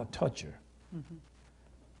 He's not a toucher.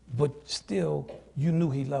 But still, you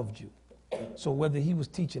knew he loved you. So whether he was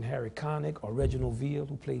teaching Harry Connick or Reginald Veal,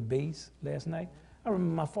 who played bass last night, I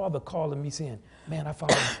remember my father calling me saying, man, I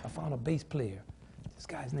found a bass player. This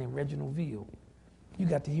guy's named Reginald Veal. You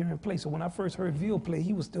got to hear him play. So when I first heard Veal play,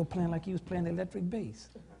 he was still playing like he was playing electric bass.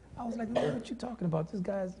 I was like, man, what you talking about? This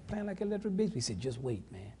guy's playing like electric bass. He said, just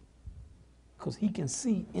wait, man. Because he can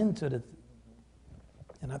see into the,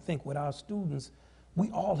 and I think with our students, we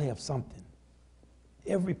all have something.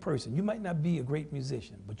 Every person, you might not be a great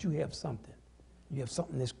musician, but you have something. You have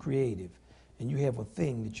something that's creative, and you have a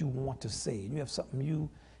thing that you want to say, and you have something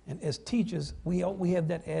and as teachers, we have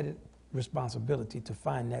that added responsibility to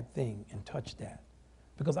find that thing and touch that.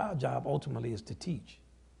 Because our job ultimately is to teach.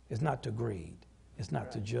 It's not to grade. It's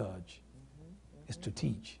not to judge. It's to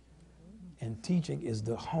teach. And teaching is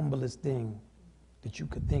the humblest thing that you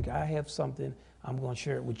could think. I have something, I'm going to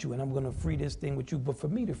share it with you, and I'm going to free this thing with you. But for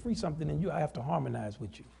me to free something in you, I have to harmonize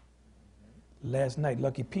with you. Last night,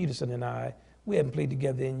 Lucky Peterson and I, we hadn't played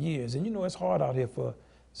together in years. And you know, it's hard out here for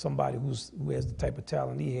somebody who has the type of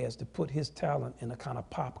talent he has to put his talent in a kind of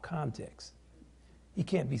pop context. He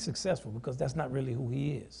can't be successful because that's not really who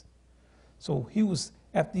he is. So he was,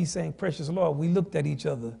 after he sang Precious Lord, we looked at each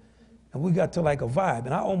other and we got to like a vibe,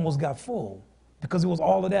 and I almost got full because it was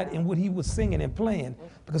all of that in what he was singing and playing,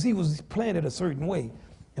 because he was playing it a certain way.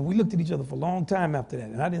 And we looked at each other for a long time after that,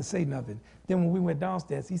 and I didn't say nothing. Then when we went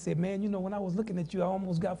downstairs, he said, man, you know, when I was looking at you, I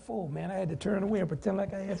almost got full, man. I had to turn away and pretend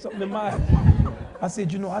like I had something in my eye. I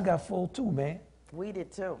said, you know, I got full too, man. We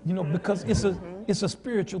did too. You know, because it's a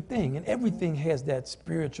spiritual thing, and everything has that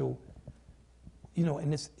spiritual, you know,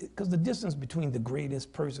 and it's because the distance between the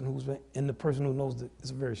greatest person and the person who knows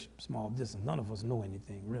is a very small distance. None of us know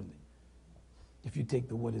anything, really. If you take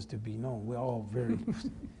the what is to be known, we're all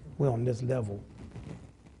we're on this level.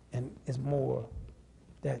 And it's more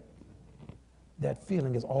that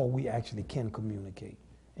feeling is all we actually can communicate.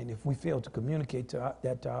 And if we fail to communicate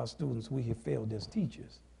that to our students, we have failed as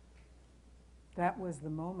teachers. That was the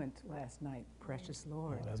moment last night, Precious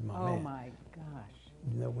Lord. Oh, that's my man. Oh my gosh.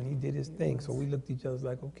 You know, when he did his thing, so we looked at each other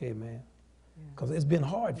like, okay, man. Because it's been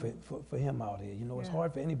hard for him out here. You know, it's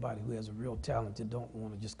hard for anybody who has a real talent to don't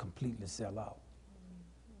want to just completely sell out.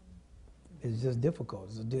 It's just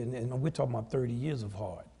difficult. And we're talking about 30 years of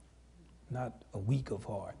hard, not a week of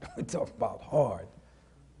hard. We're talking about hard.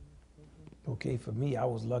 Okay, for me, I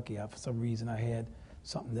was lucky. For some reason, I had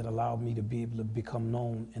something that allowed me to be able to become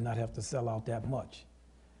known and not have to sell out that much.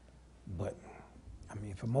 But, I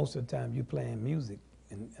mean, for most of the time, you're playing music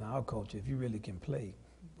in our culture. If you really can play,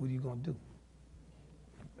 what are you going to do?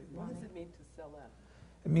 What does it mean to sell out?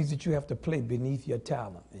 It means that you have to play beneath your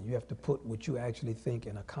talent, and you have to put what you actually think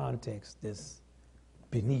in a context that's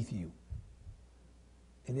beneath you.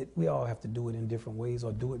 And we all have to do it in different ways,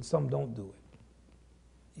 or do it. Some don't do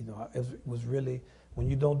it. You know, it was really, when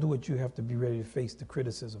you don't do it, you have to be ready to face the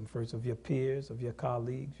criticism first of your peers, of your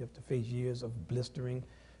colleagues. You have to face years of blistering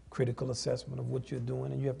critical assessment of what you're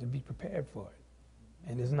doing, and you have to be prepared for it.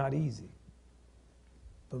 And it's not easy.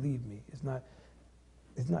 Believe me, it's not.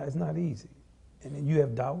 It's not easy. And then you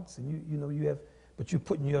have doubts, and you know you have, but you're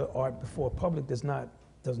putting your art before a public doesn't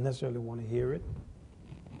necessarily want to hear it.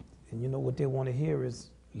 And you know what they want to hear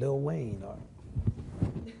is Lil Wayne or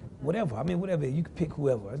whatever. I mean, whatever. You can pick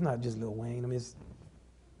whoever. It's not just Lil Wayne. I mean,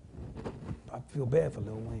 I feel bad for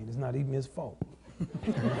Lil Wayne. It's not even his fault.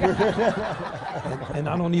 and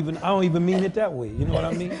I don't even mean it that way. You know what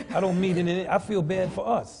I mean? I don't mean it. I feel bad for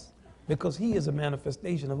us because he is a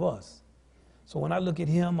manifestation of us. So when I look at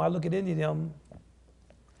him, I look at any of them.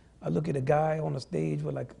 I look at a guy on the stage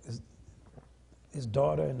with like his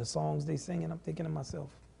daughter and the songs they sing, and I'm thinking to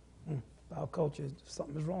myself, our culture,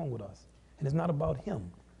 something is wrong with us, and it's not about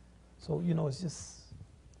him. So you know, it's just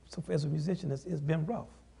so as a musician, it's been rough.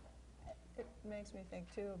 It makes me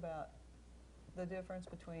think too about the difference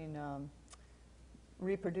between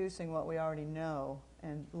reproducing what we already know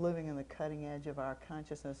and living in the cutting edge of our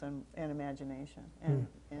consciousness and imagination. And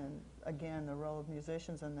again, the role of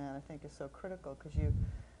musicians in that I think is so critical because you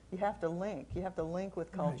have to link. You have to link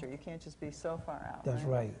with culture. Right. You can't just be so far out. That's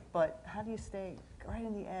right. But how do you stay right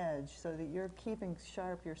in the edge so that you're keeping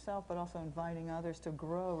sharp yourself but also inviting others to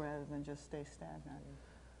grow rather than just stay stagnant?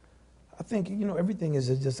 I think, you know, everything is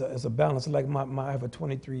just a balance. Like I have a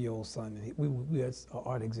 23-year-old son, and we had an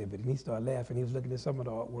art exhibit, and he started laughing. He was looking at some of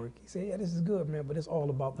the artwork. He said, yeah, this is good, man, but it's all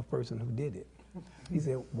about the person who did it. He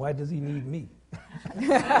said, why does he need me? He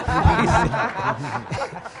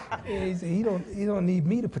said, he don't need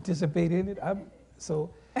me to participate in it.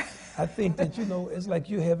 So I think that, you know, it's like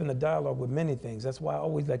you're having a dialogue with many things. That's why I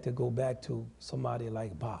always like to go back to somebody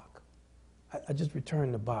like Bach. I just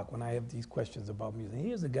return to Bach when I have these questions about music.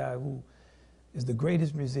 Here's a guy who is the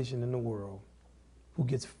greatest musician in the world, who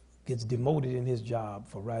gets demoted in his job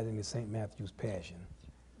for writing the St. Matthew's Passion.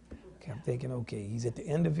 Okay, I'm thinking, okay, he's at the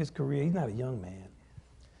end of his career. He's not a young man.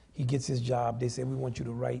 He gets his job. They say, we want you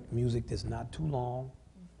to write music that's not too long,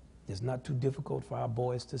 that's not too difficult for our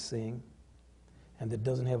boys to sing, and that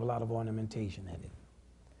doesn't have a lot of ornamentation in it.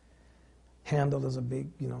 Handel is a big,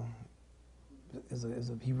 you know,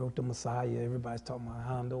 he wrote the Messiah. Everybody's talking about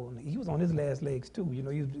Handel. And he was on his last legs too. You know,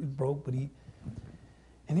 he was broke, but and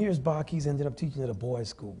here's Bach. He's ended up teaching at a boys'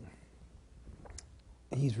 school.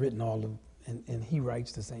 He's written all of, and he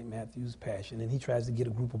writes the St. Matthew's Passion, and he tries to get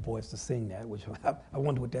a group of boys to sing that, which I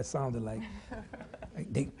wonder what that sounded like.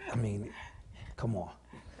 I mean, come on.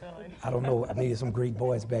 Really? I don't know. I mean, there's some great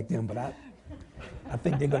boys back then, but I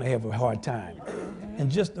think they're going to have a hard time. And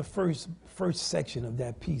just the first section of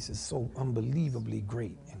that piece is so unbelievably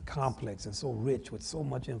great and complex and so rich with so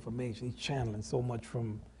much information. He's channeling so much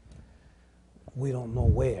from we don't know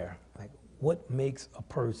where. Like, what makes a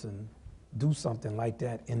person do something like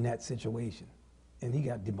that in that situation? And he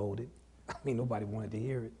got demoted. I mean, nobody wanted to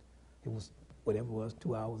hear it. It was whatever it was,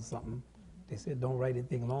 2 hours or something. They said, don't write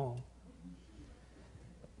anything long.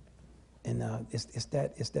 And it's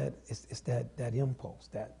that impulse,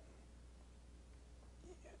 that,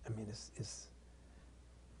 I mean, it's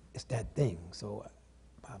that thing. So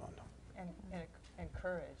I don't know. And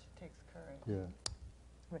courage. It takes courage. Yeah.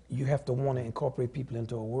 You have to want to incorporate people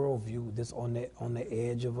into a worldview that's on the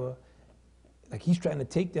edge of like he's trying to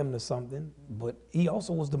take them to something, but he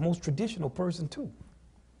also was the most traditional person too.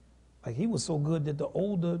 Like he was so good that the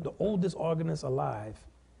oldest organist alive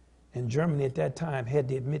in Germany at that time had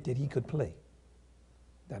to admit that he could play.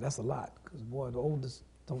 Now that's a lot, because boy, the oldest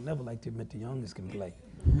don't never like to admit the youngest can play.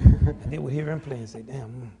 And they would hear him play and say,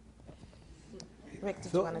 damn. Rick, did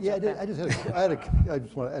So, you want to yeah, jump in? I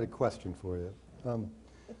just want to add a question for you.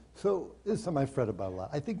 So this is something I've read about a lot.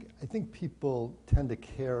 I think people tend to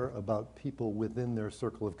care about people within their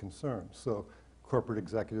circle of concern. So corporate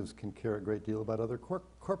executives can care a great deal about other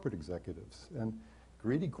corporate executives. And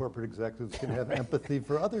greedy corporate executives can have empathy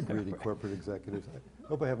for other greedy corporate executives. I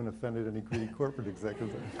hope I haven't offended any greedy corporate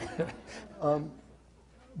executives.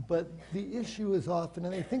 But the issue is often,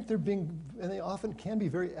 and they often can be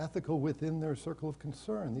very ethical within their circle of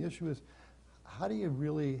concern. The issue is, how do you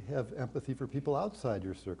really have empathy for people outside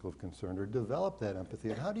your circle of concern, or develop that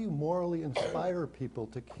empathy? And how do you morally inspire people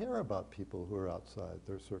to care about people who are outside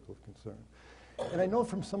their circle of concern? And I know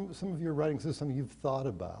from some of your writings, this is something you've thought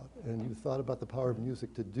about, and you've thought about the power of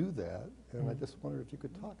music to do that, and I just wonder if you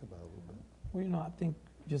could talk about it a little bit. Well, you know, I think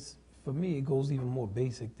just, for me, it goes even more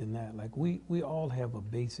basic than that. Like, we all have a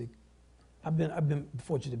basic, I've been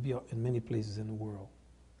fortunate to be in many places in the world.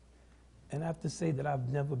 And I have to say that I've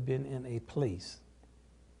never been in a place,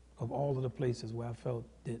 of all of the places where I felt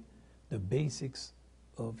that the basics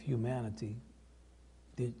of humanity,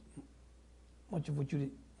 did much of what you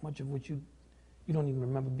don't even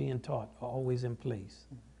remember being taught, are always in place.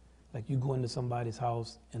 Mm-hmm. Like you go into somebody's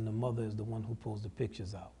house and the mother is the one who pulls the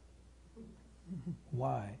pictures out. Mm-hmm.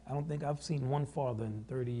 Why? I don't think I've seen one father in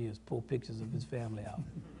 30 years pull pictures of his family out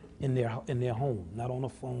in their home, not on a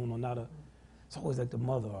phone or not a. It's always like the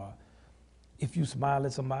mother. Or if you smile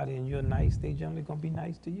at somebody and you're nice, they generally gonna be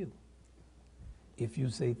nice to you. If you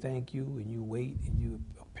say thank you and you wait and you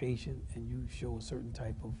are patient and you show a certain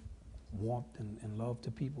type of warmth and love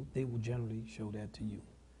to people, they will generally show that to you.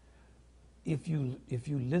 If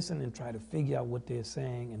you listen and try to figure out what they're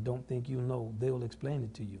saying and don't think you know, they will explain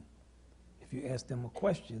it to you. If you ask them a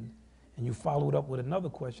question and you follow it up with another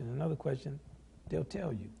question, they'll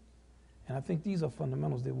tell you. And I think these are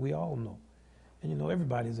fundamentals that we all know. And you know,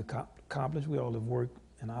 everybody's accomplished. We all have worked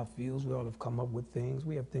in our fields. We all have come up with things.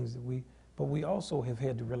 We have things that but we also have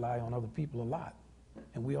had to rely on other people a lot.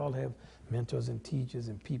 And we all have mentors and teachers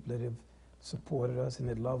and people that have supported us and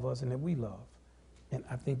that love us and that we love. And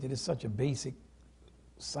I think that it's such a basic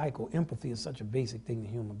cycle. Empathy is such a basic thing to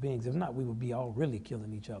human beings. If not, we would be all really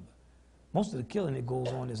killing each other. Most of the killing that goes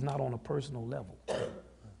on is not on a personal level.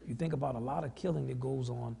 You think about a lot of killing that goes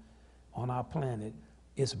on our planet,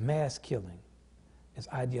 it's mass killing. It's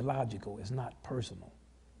ideological. It's not personal.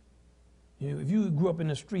 You know, if you grew up in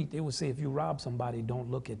the street, they would say if you rob somebody, don't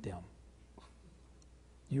look at them.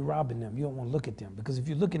 You're robbing them. You don't want to look at them. Because if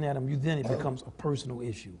you're looking at them, then it becomes a personal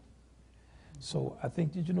issue. So I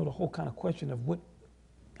think that, you know, the whole kind of question of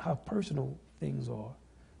how personal things are,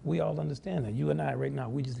 we all understand that. You and I right now,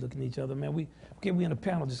 we just looking at each other, man. We in a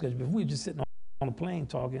panel discussion, but if we were just sitting on a plane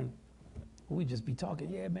talking, we'd just be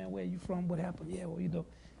talking, yeah, man, where you from? What happened? Yeah, well, you know,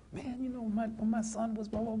 man, you know, when my son was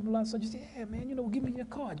blah, blah, blah. So you said, yeah, man, you know, give me your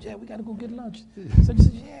card. Yeah, we got to go get lunch. So you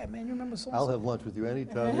said, yeah, man, you remember so. I'll have lunch with you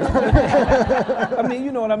anytime. I mean,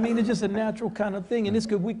 you know what I mean? It's just a natural kind of thing. And this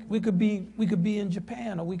we could be in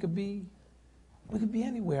Japan, or we could be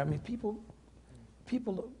anywhere. I mean, people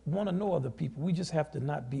want to know other people. We just have to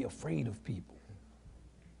not be afraid of people.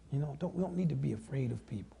 You know, we don't need to be afraid of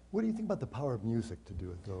people. What do you think about the power of music to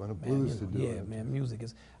do it, though, and a blues to do it? Yeah, man, music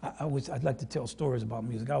is. I'd like to tell stories about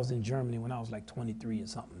music. I was in Germany when I was like 23 or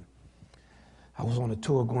something. I was on a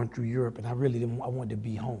tour going through Europe, and I wanted to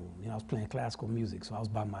be home. You know, I was playing classical music, so I was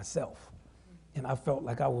by myself. And I felt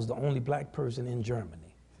like I was the only black person in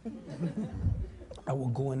Germany. I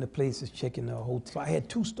would go into places, checking the hotel. I had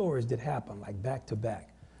two stories that happened, like back to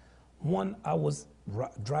back. One, I was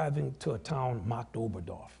driving to a town, Mapp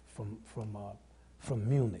from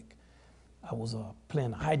Munich. I was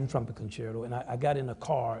playing a Haydn trumpet concerto, and I got in a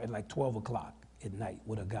car at like 12 o'clock at night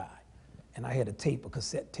with a guy. And I had a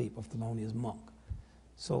cassette tape of Thelonious Monk.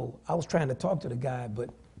 So I was trying to talk to the guy,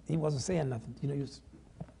 but he wasn't saying nothing. You know,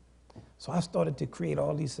 so I started to create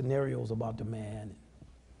all these scenarios about the man.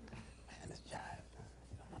 And this jive,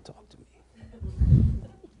 you don't want to talk to me.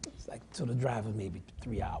 It's like, so the drive was maybe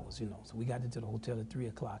 3 hours, you know. So we got into the hotel at 3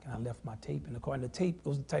 o'clock, and I left my tape in the car. And the tape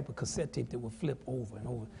was the type of cassette tape that would flip over and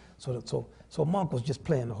over. So Monk was just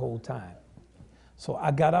playing the whole time. So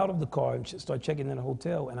I got out of the car and started checking in the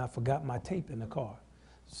hotel, and I forgot my tape in the car.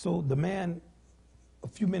 So the man, a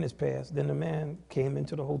few minutes passed, then the man came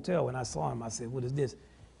into the hotel, and I saw him. I said, what is this?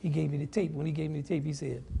 He gave me the tape. When he gave me the tape, he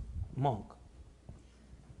said, Monk.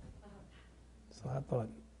 So I thought,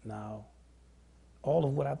 now, all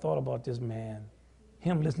of what I thought about this man,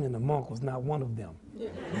 him listening to Monk was not one of them.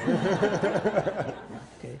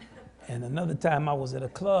 Okay. And another time I was at a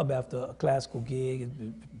club after a classical gig,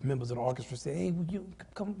 and members of the orchestra said, hey, would you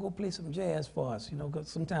come go play some jazz for us? You know, 'cause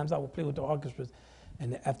sometimes I would play with the orchestras,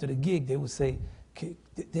 and after the gig, they would say,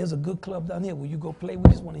 there's a good club down here, will you go play? We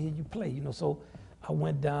just want to hear you play, you know. So I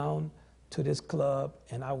went down to this club,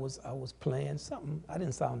 and I was playing something. I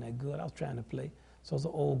didn't sound that good. I was trying to play. So there's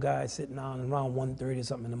an old guy sitting down, and around 1:30 or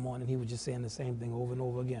something in the morning, he was just saying the same thing over and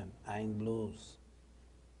over again. I ain't blues.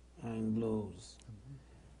 I ain't blues.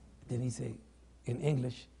 Then he said, in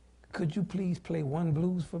English, could you please play one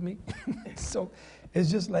blues for me? So it's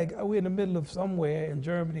just like we're in the middle of somewhere in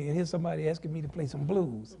Germany, and here's somebody asking me to play some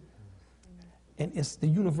blues. And it's the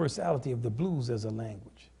universality of the blues as a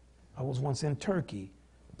language. I was once in Turkey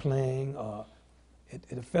playing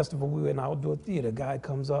at a festival. We were in an outdoor theater. A guy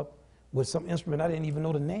comes up with some instrument. I didn't even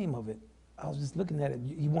know the name of it. I was just looking at it.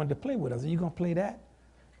 He wanted to play with us. I said, you gonna play that?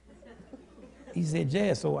 He said,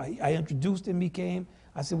 jazz. So I introduced him. He came.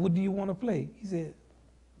 I said, what do you want to play? He said,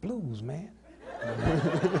 blues, man.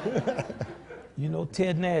 You know,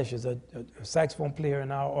 Ted Nash is a saxophone player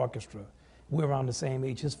in our orchestra. We're around the same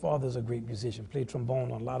age. His father's a great musician, played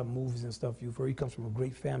trombone on a lot of movies and stuff you've heard. He comes from a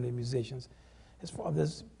great family of musicians. His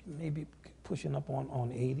father's maybe pushing up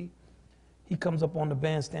on 80. He comes up on the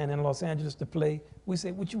bandstand in Los Angeles to play. We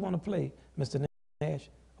say, what you want to play, Mr. Nash?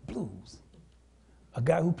 Blues. A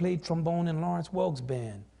guy who played trombone in Lawrence Welk's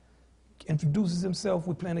band introduces himself.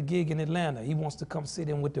 We're playing a gig in Atlanta. He wants to come sit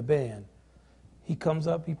in with the band. He comes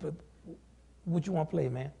up, what you want to play,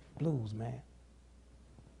 man? Blues, man.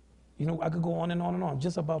 You know, I could go on and on and on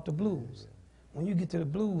just about the blues. When you get to the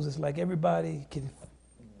blues, it's like everybody can.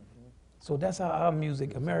 So that's how our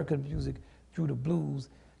music, American music, through the blues,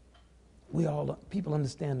 people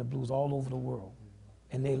understand the blues all over the world,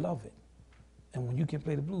 and they love it. And when you can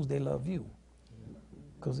play the blues, they love you,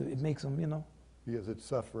 because it makes them, you know. Because it's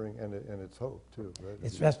suffering and it's hope too, right?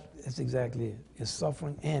 That's exactly it. It's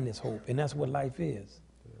suffering and it's hope, and that's what life is.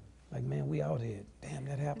 Yeah. Like, man, we out here. Damn,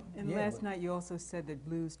 that happened. And last night you also said that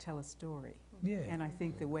blues tell a story. Yeah. And I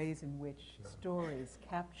think the ways in which stories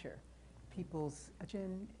capture people's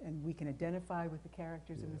attention and we can identify with the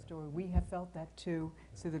characters in the story, we have felt that too,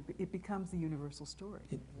 so that it becomes the universal story.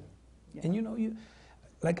 And you know,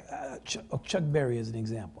 Chuck Berry is an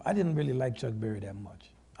example. I didn't really like Chuck Berry that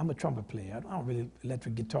much. I'm a trumpet player. I don't really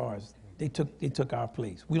electric guitars. They took our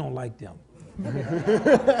place. We don't like them.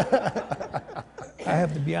 I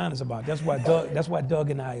have to be honest about it. That's why Doug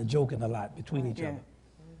and I are joking a lot between each other.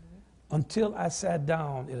 Until I sat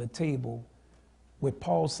down at a table with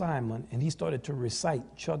Paul Simon and he started to recite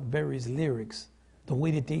Chuck Berry's lyrics the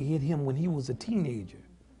way that they hit him when he was a teenager.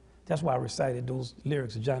 That's why I recited those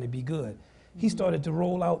lyrics of Johnny B. Good. He started to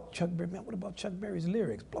roll out Chuck Berry. Man, what about Chuck Berry's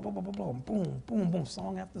lyrics? Blah, blah, blah, blah, blah. Boom, boom, boom,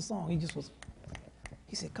 song after song.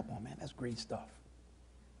 He said, come on, man, that's great stuff.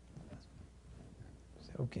 I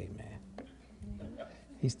said, okay, man.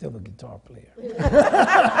 He's still a guitar player.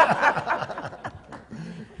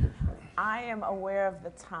 I am aware of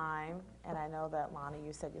the time, and I know that, Lani,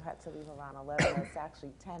 you said you had to leave around 11. It's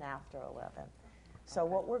actually 10 after 11. So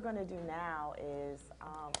what we're going to do now is,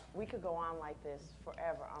 we could go on like this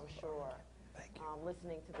forever, I'm sure,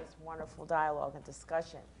 listening to this wonderful dialogue and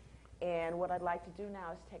discussion. And what I'd like to do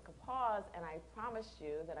now is take a pause, and I promised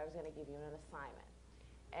you that I was going to give you an assignment.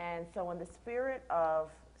 And so in the spirit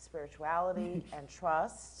of spirituality and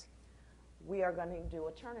trust, we are going to do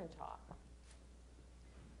a turn and talk.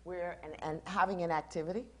 And having an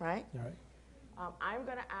activity, right? All right. I'm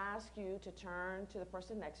going to ask you to turn to the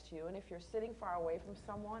person next to you, and if you're sitting far away from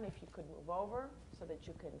someone, if you could move over so that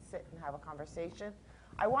you can sit and have a conversation.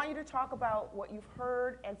 I want you to talk about what you've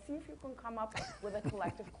heard and see if you can come up with a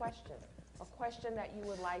collective question, a question that you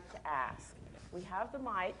would like to ask. We have the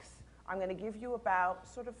mics. I'm going to give you about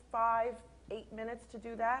sort of 5-8 minutes to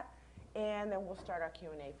do that, and then we'll start our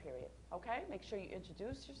Q&A period. Okay? Make sure you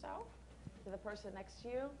introduce yourself to the person next to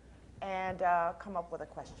you and come up with a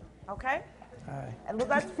question. Okay? Hi. And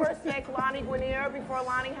let's first take Lani Guinier before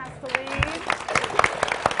Lani has to leave.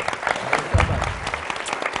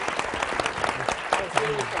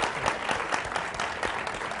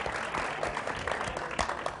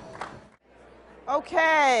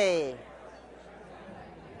 Okay.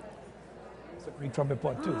 It's a great trumpet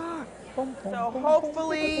part too. So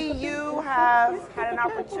hopefully you have had an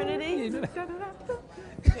opportunity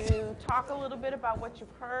to talk a little bit about what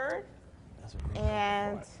you've heard.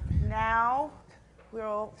 And now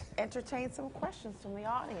we'll entertain some questions from the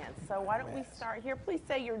audience. So why don't we start here? Please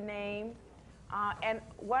say your name. And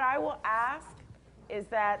what I will ask is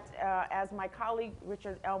that, as my colleague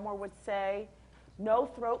Richard Elmore would say, no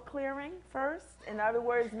throat clearing first. In other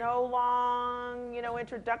words, no long,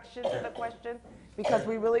 introduction to the question, because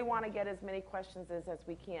we really want to get as many questions as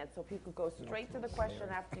we can. So if you could go straight to the question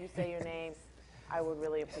after you say your name, I would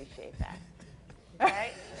really appreciate that.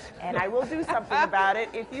 Okay? And I will do something about it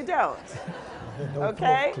if you don't.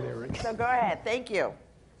 Okay? So go ahead. Thank you.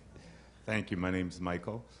 Thank you. My name's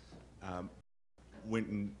Michael.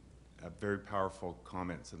 Wynton, very powerful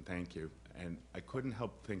comments, and thank you. And I couldn't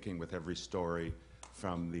help thinking with every story,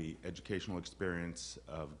 from the educational experience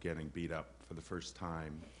of getting beat up for the first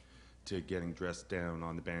time to getting dressed down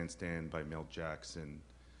on the bandstand by Milt Jackson,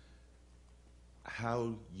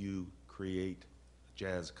 how you create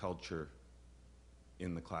jazz culture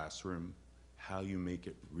in the classroom, how you make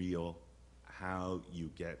it real, how you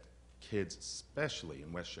get kids, especially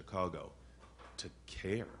in West Chicago, to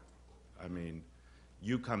care. I mean,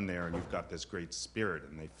 you come there and you've got this great spirit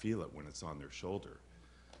and they feel it when it's on their shoulder.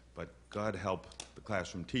 But God help the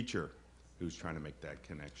classroom teacher who's trying to make that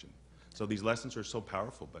connection. So these lessons are so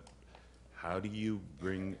powerful, but how do you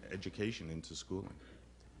bring education into schooling?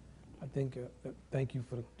 I think, thank you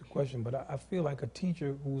for the question, but I feel like a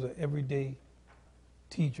teacher who's an everyday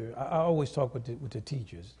teacher, I always talk with the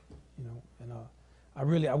teachers, and I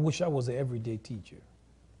wish I was an everyday teacher.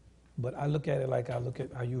 But I look at it like I look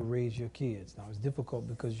at how you raise your kids. Now, it's difficult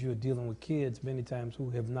because you're dealing with kids many times who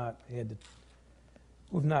have not had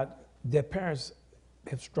their parents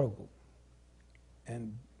have struggled.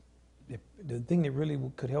 And the thing that really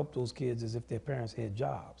could help those kids is if their parents had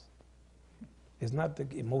jobs. It's not the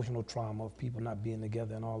emotional trauma of people not being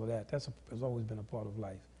together and all of that. That's has always been a part of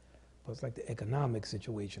life. But it's like the economic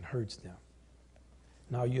situation hurts them.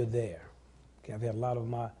 Now you're there. Okay, I've had a lot of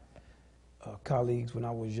my colleagues when I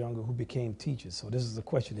was younger who became teachers. So this is a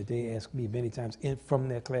question that they ask me many times from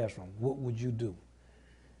their classroom. What would you do?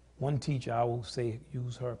 One teacher, I will say,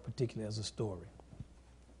 use her particularly as a story.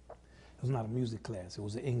 It was not a music class, it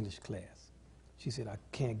was an English class. She said, I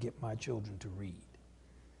can't get my children to read.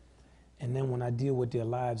 And then when I deal with their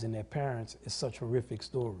lives and their parents, it's such horrific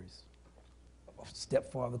stories. A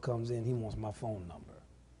stepfather comes in, he wants my phone number.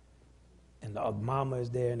 And the mama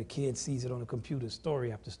is there and the kid sees it on the computer,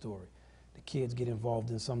 story after story. The kids get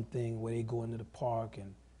involved in something where they go into the park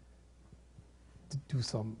and do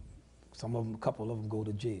some of them, a couple of them go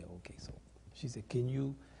to jail. Okay, so she said, can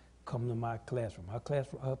you come to my classroom? Her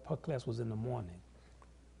class was in the morning.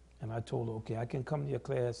 And I told her, okay, I can come to your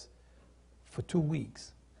class for 2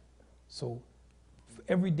 weeks. So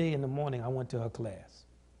every day in the morning, I went to her class.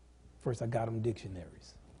 First, I got them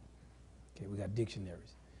dictionaries. Okay, we got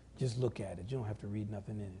dictionaries. Just look at it. You don't have to read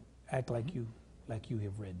nothing in it. Act like you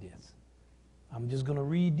have read this. I'm just gonna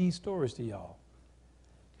read these stories to y'all.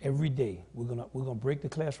 Every day, we're gonna break the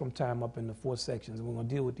classroom time up into 4 sections, and we're gonna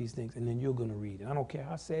deal with these things, and then you're gonna read. And I don't care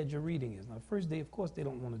how sad your reading is. Now, the first day, of course, they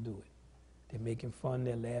don't want to do it. They're making fun,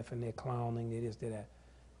 they're laughing, they're clowning, they're this, they're that.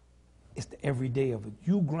 It's the everyday of it.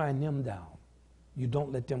 You grind them down. You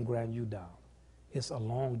don't let them grind you down. It's a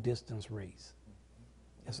long distance race.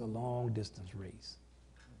 It's a long distance race.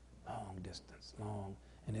 Long distance, long,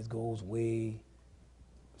 and it goes way.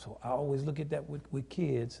 So I always look at that with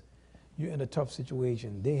kids. You're in a tough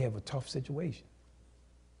situation. They have a tough situation.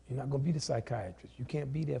 You're not going to be the psychiatrist. You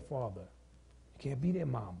can't be their father. You can't be their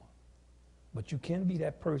mama. But you can be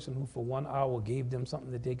that person who for 1 hour gave them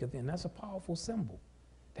something that they could, and that's a powerful symbol.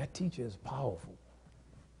 That teacher is powerful.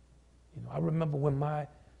 You know, I remember when my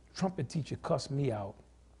trumpet teacher cussed me out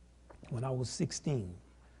when I was 16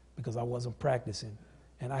 because I wasn't practicing.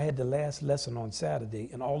 And I had the last lesson on Saturday,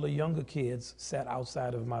 and all the younger kids sat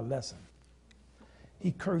outside of my lesson.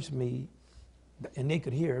 He cursed me, and they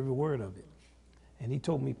could hear every word of it. And he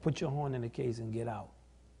told me, put your horn in the case and get out.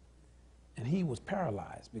 And he was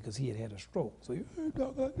paralyzed because he had had a stroke. So you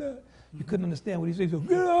couldn't understand what he said. So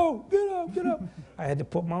get out, get out, get out. I had to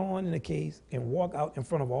put my horn in the case and walk out in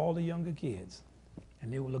front of all the younger kids.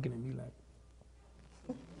 And they were looking at me like,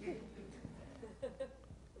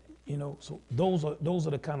 you know, so those are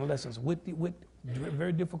the kind of lessons. With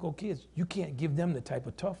very difficult kids, you can't give them the type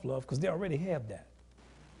of tough love because they already have that.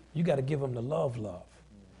 You got to give them the love.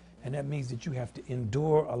 And that means that you have to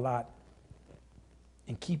endure a lot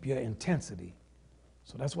and keep your intensity.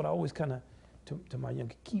 So that's what I always kind of, to my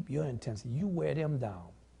young, keep your intensity. You wear them down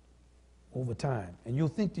over time. And you'll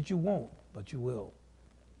think that you won't, but you will.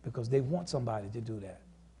 Because they want somebody to do that.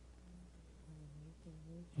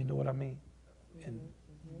 You know what I mean?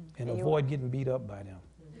 And avoid getting beat up by them.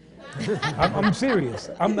 I'm serious.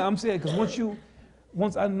 I'm serious, because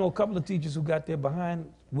once I know a couple of teachers who got their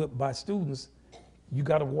behind whipped by students, you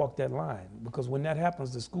got to walk that line, because when that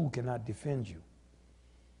happens, the school cannot defend you.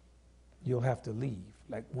 You'll have to leave.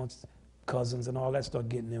 Like once cousins and all that start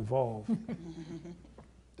getting involved,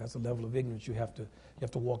 that's a level of ignorance. You have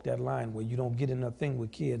to walk that line where you don't get in a thing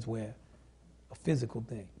with kids where a physical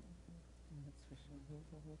thing.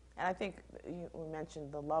 And I think you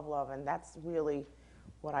mentioned the love, and that's really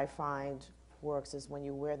what I find works is when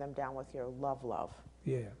you wear them down with your love.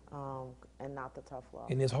 Yeah. And not the tough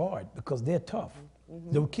love. And it's hard because they're tough.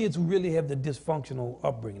 The kids who really have the dysfunctional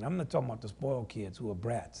upbringing, I'm not talking about the spoiled kids who are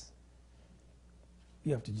brats.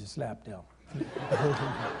 You have to just slap them.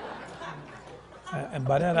 And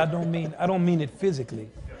by that I don't mean it physically.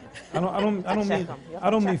 I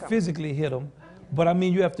don't mean physically hit them, but I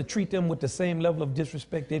mean you have to treat them with the same level of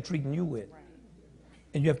disrespect they're treating you with.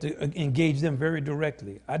 And you have to engage them very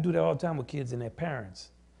directly. I do that all the time with kids and their parents.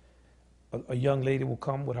 A young lady will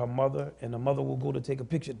come with her mother, and the mother will go to take a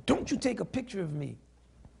picture. Don't you take a picture of me.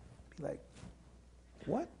 Be like,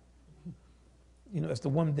 what? You know, it's the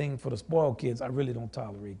one thing for the spoiled kids, I really don't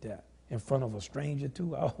tolerate that. In front of a stranger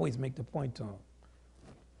too, I always make the point to them.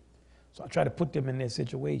 So I try to put them in their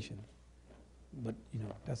situation. But, you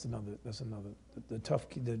know, that's another, the tough,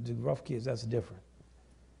 the rough kids, that's different.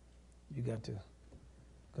 You got to,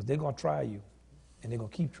 because they're going to try you, and they're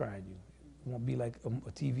going to keep trying you. It won't be like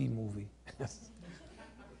a TV movie.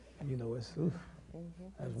 You know, it's,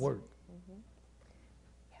 that's work.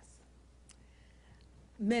 Yes.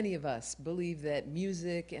 Many of us believe that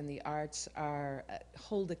music and the arts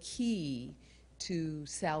hold a key to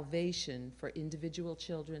salvation for individual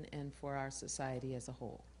children and for our society as a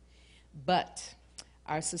whole. But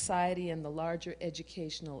our society and the larger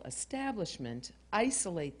educational establishment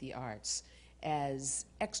isolate the arts as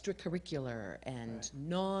extracurricular and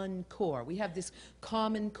non-core. We have this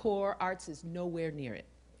common core, arts is nowhere near it.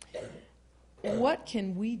 What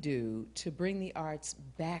can we do to bring the arts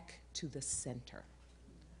back to the center?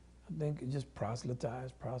 I think just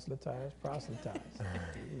proselytize. You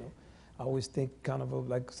know, I always think kind of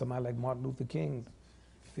like somebody like Martin Luther King,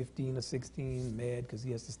 15 or 16, mad because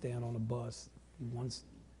he has to stand on a bus. He wants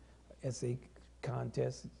an essay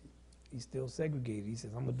contest. He's still segregated. He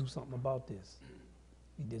says, I'm going to do something about this.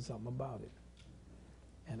 He did something about it.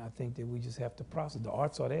 And I think that we just have to process. The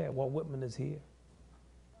arts are there. Walt Whitman is here.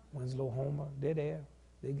 Winslow Homer, they're there.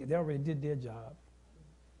 They already did their job.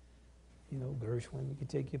 You know, Gershwin, you can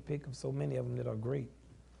take your pick of so many of them that are great.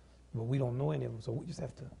 But we don't know any of them, so we just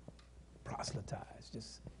have to proselytize.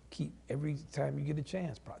 Just keep, every time you get a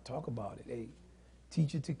chance, talk about it. Hey,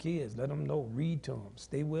 teach it to kids. Let them know. Read to them.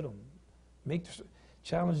 Stay with them.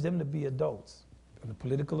 Challenge them to be adults. In the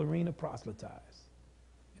political arena, proselytize.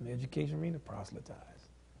 In the education arena, proselytize.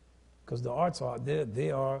 Because the arts are,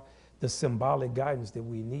 they are the symbolic guidance that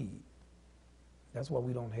we need. That's why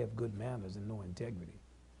we don't have good manners and no integrity.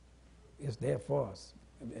 It's there for us,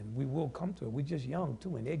 and we will come to it. We're just young,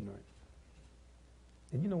 too, and ignorant.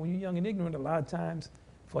 And you know, when you're young and ignorant, a lot of times,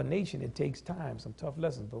 for a nation, it takes time, some tough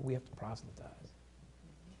lessons, but we have to proselytize.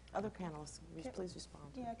 Other panelists, please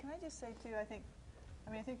respond. Yeah, can I just say, too, I think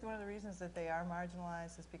one of the reasons that they are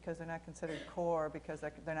marginalized is because they're not considered core, because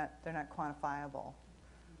they're not quantifiable.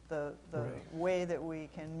 The Right. way that we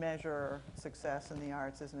can measure success in the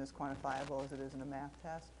arts isn't as quantifiable as it is in a math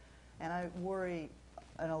test. And I worry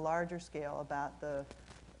on a larger scale about the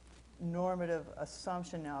normative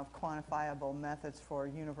assumption now of quantifiable methods for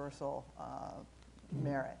universal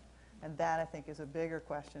merit. And that, I think, is a bigger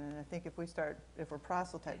question. And I think if we're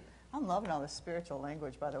proselytizing, I'm loving all this spiritual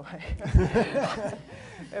language, by the way.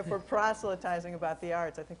 If we're proselytizing about the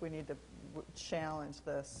arts, I think we need to challenge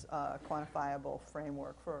this quantifiable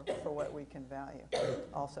framework for what we can value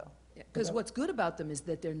also. Because what's good about them is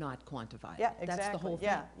that they're not quantified. Yeah, exactly. That's the whole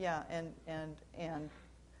thing. Yeah, and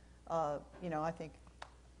you know, I think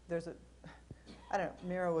there's I don't know,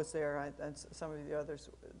 Mira was there, and some of the others,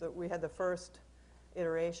 we had the first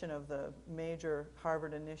iteration of the major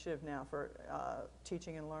Harvard initiative now for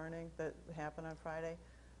teaching and learning that happened on Friday,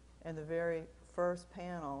 and the very first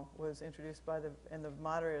panel was introduced by and the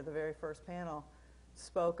moderator of the very first panel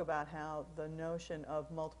spoke about how the notion of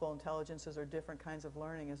multiple intelligences or different kinds of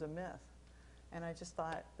learning is a myth. And I just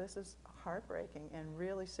thought, this is heartbreaking and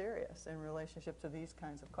really serious in relationship to these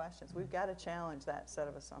kinds of questions. We've got to challenge that set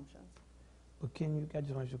of assumptions. But I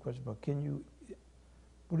just want to ask you a question about,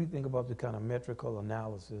 what do you think about the kind of metrical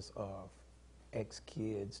analysis of X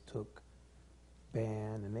kids took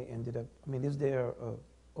band and they ended up, I mean, is there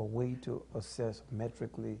a way to assess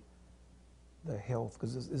metrically the health?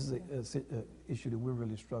 Because this is an issue that we're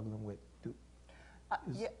really struggling with.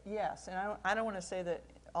 Yes, and I don't want to say that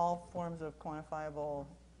all forms of quantifiable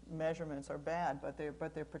measurements are bad, but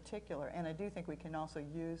they're particular. And I do think we can also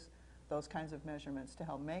use those kinds of measurements to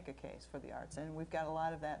help make a case for the arts. And we've got a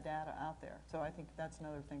lot of that data out there. So I think that's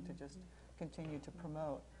another thing to just continue to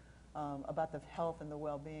promote about the health and the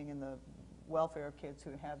well-being and the welfare of kids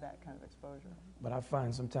who have that kind of exposure. But I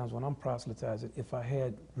find sometimes when I'm proselytizing, if I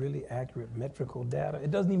had really accurate metrical data,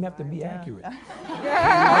 it doesn't even have to be accurate. That's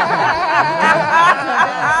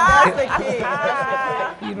the key.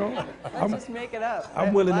 You know, Let's just make it up.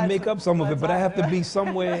 I'm willing to make up some of it, but I have to be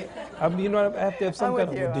somewhere. You know, I have to have some kind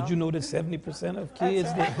of. Did you know that 70% of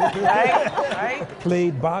kids that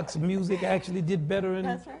played box music actually did better in?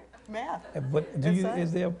 That's right. Math. But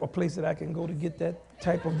is there a place that I can go to get that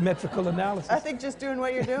type of metrical analysis? I think just doing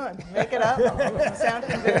what you're doing, make it up, sound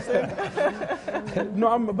convincing. No,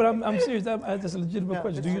 I'm serious. That's a legitimate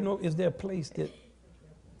question. Do you know? Is there a place that?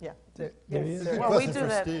 Yeah, there yes, is. Well, we do for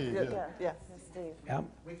that. Steve, Yeah. Steve.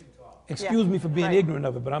 We can talk. Excuse me for being right. ignorant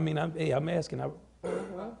of it, but I mean, I'm asking. Really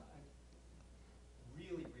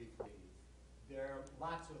briefly, there are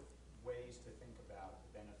lots of ways to think about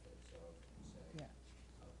the benefits of, say,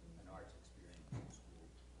 of an arts experience in school,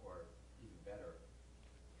 or even better,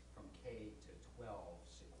 from K to 12,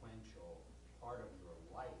 sequential, part of your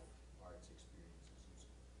life arts experiences in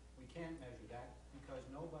school. We can't measure that because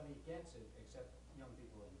nobody gets it except young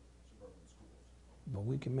people in suburban schools. But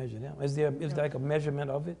we can measure them. Is there like a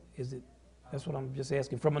measurement of it? Is it? That's what I'm just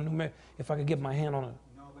asking. From a if I could get my hand on a.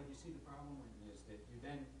 No, but you see the problem is that you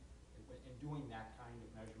then, in doing that kind of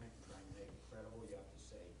measurement and trying to make it credible, you have to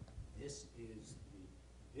say,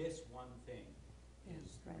 this one thing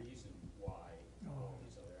the Right. reason why all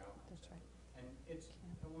these other outcomes That's right. happen. And it's,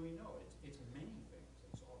 and we know it's many things,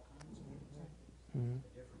 it's all kinds of things that Mhm. make a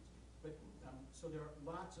difference. But, so there are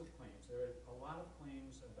lots of claims. There are a lot of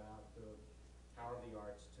claims about the power of the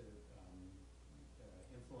arts to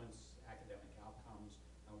influence academic outcomes.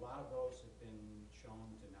 And a lot of those have been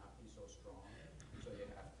shown to not be so strong, so you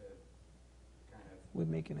have to kind of We're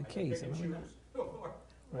making a either case, pick and and we're not. choose,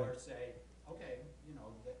 or Right. say, okay, you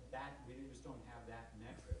know, that we just don't have that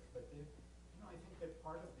metric. But I think that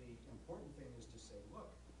part of the important thing is to say,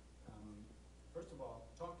 look, first of all,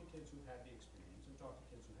 talk to kids who've had the experience and talk to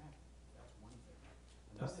kids who haven't. That's one thing.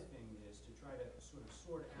 Another thing is to try to sort of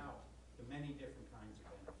sort out the many different kinds of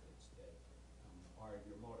benefits that are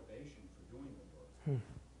your motivation for doing the work.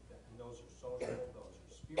 And those are social, those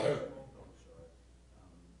are spiritual, those are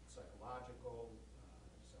psychological,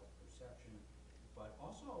 self-perception, but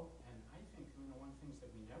also, and I think one of the things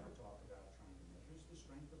that we never talk about trying to measure is the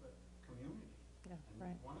strength of a community. Yeah, And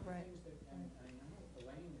right, one of the right. things that, and I know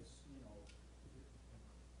Elaine is,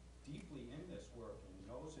 deeply in this work and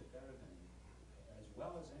knows it better than as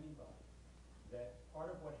well as anybody, that part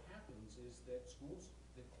of what happens is that schools,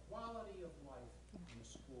 the quality of life in a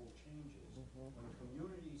school changes when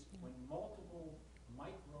communities, when multiple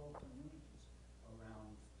micro communities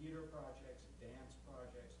around theater projects, dance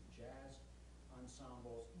projects, jazz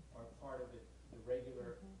ensembles are part of the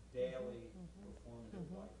regular daily performative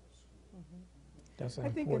life of school. That's an I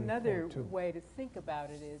think important another point, too. way to think about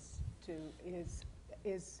it is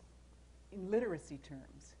in literacy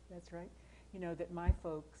terms. That's right. That my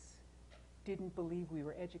folks didn't believe we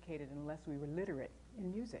were educated unless we were literate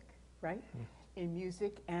in music, right? In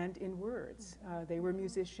music and in words. They were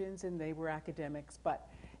musicians and they were academics, but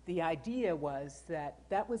the idea was that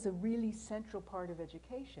that was a really central part of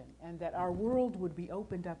education and that our world would be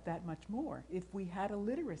opened up that much more if we had a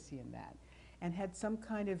literacy in that and had some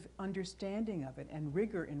kind of understanding of it and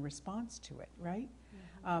rigor in response to it, right?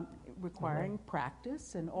 Requiring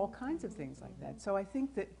practice and all kinds of things like that. So I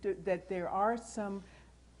think that there are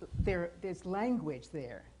there's language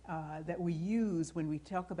there that we use when we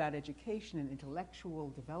talk about education and intellectual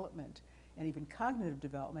development and even cognitive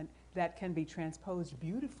development that can be transposed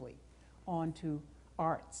beautifully onto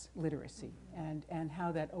arts literacy and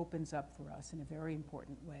how that opens up for us in a very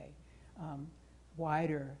important way.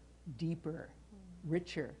 Wider, deeper,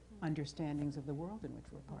 richer understandings of the world in which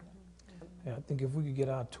we're part of. Yeah, I think if we could get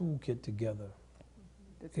our toolkit together,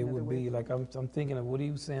 That's it another would way be of like, I'm thinking of what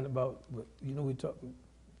he was saying about, we talked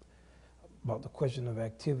about the question of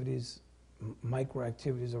activities, micro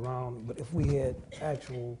activities around, but if we had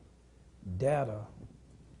actual data,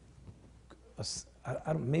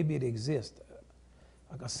 maybe it exists,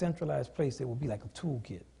 like a centralized place that would be like a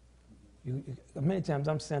toolkit. Many times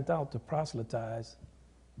I'm sent out to proselytize,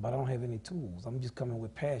 but I don't have any tools. I'm just coming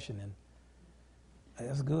with passion, and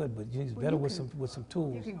that's good, but it's better with some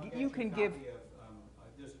tools. You can give.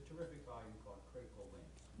 There's a terrific volume called Critical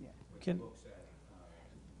Links, which Can- looks at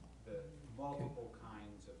the multiple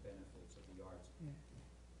kinds of benefits of the arts.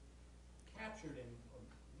 Captured in,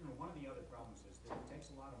 one of the other problems is that it takes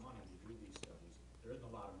a lot of money to do these studies. There isn't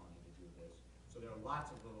a lot of money to do this. So there are lots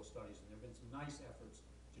of little studies, and there have been some nice efforts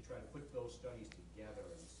to try to put those studies together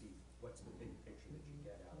and see what's the big picture that you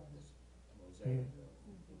get out of this mosaic of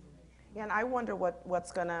information. Yeah, and I wonder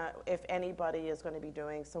if anybody is going to be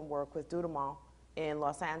doing some work with Dudamel in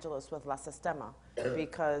Los Angeles with La Sistema,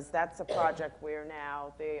 because that's a project where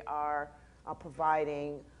now they are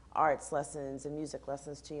providing arts lessons and music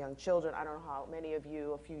lessons to young children. I don't know how many of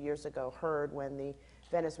you a few years ago heard when the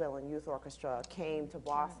Venezuelan Youth Orchestra came to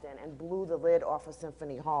Boston and blew the lid off of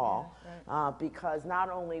Symphony Hall, because not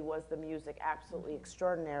only was the music absolutely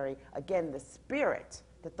extraordinary, again, the spirit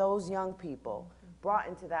that those young people brought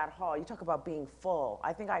into that hall. You talk about being full.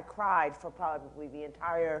 I think I cried for probably the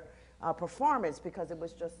entire performance because it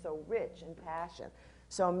was just so rich in passion.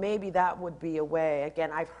 So maybe that would be a way.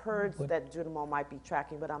 Again, I've heard that Dudamel might be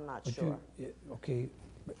tracking, but I'm not sure. Okay,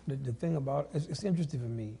 but the thing about it's interesting for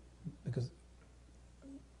me because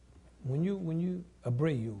when you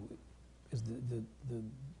Abreu is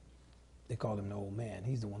they call him the old man.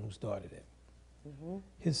 He's the one who started it.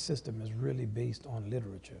 His system is really based on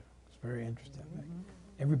literature. It's very interesting. Right?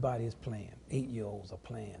 Everybody is playing. 8-year-olds are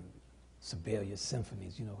playing Sibelius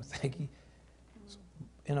symphonies. It's like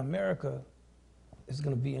in America, it's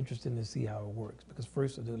going to be interesting to see how it works because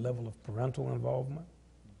first the level of parental involvement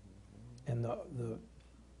and the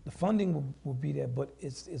funding will be there, but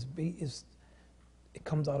it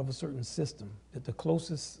comes out of a certain system. That the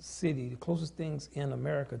closest things in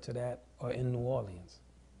America to that are in New Orleans,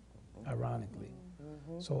 ironically.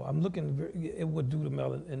 So I'm looking at what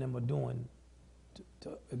Dudamel and them are doing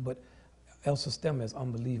But El Sistema is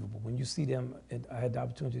unbelievable. When you see them, and I had the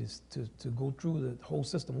opportunity to go through the whole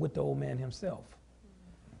system with the old man himself.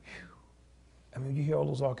 Whew. I mean, you hear all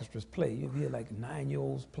those orchestras play. You hear like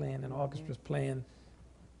 9-year-olds playing and orchestras playing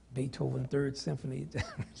Beethoven Third Symphony.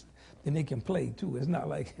 Then they can play too. It's not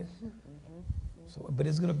like, so, but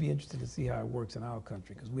it's going to be interesting to see how it works in our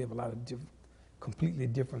country because we have a lot of completely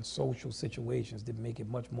different social situations that make it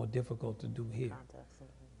much more difficult to do here.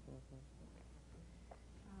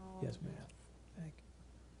 Yes, ma'am. Thank you.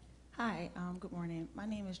 Hi, good morning. My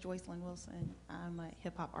name is Joycelyn Wilson. I'm a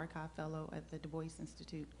Hip Hop Archive Fellow at the Du Bois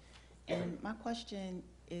Institute. And my question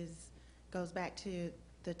goes back to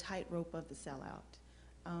the tightrope of the sellout.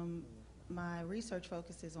 My research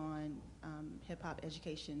focuses on hip hop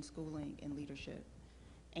education, schooling, and leadership.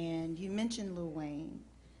 And you mentioned Lil Wayne,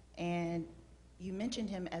 and you mentioned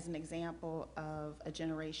him as an example of a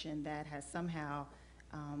generation that has somehow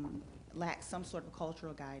lacked some sort of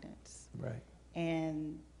cultural guidance. Right.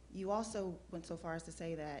 And you also went so far as to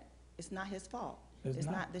say that it's not his fault. It's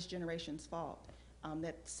not this generation's fault.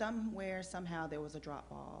 That somewhere, somehow, there was a drop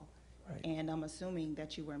ball. Right. And I'm assuming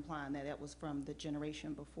that you were implying that that was from the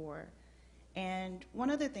generation before. And one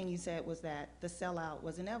other thing you said was that the sellout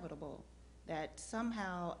was inevitable, that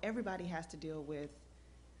somehow everybody has to deal with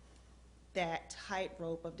that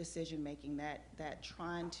tightrope of decision making, that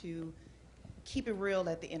trying to keep it real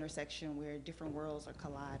at the intersection where different worlds are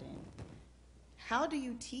colliding. How do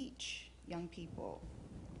you teach young people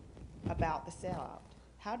about the sellout?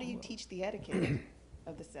 How do you teach the etiquette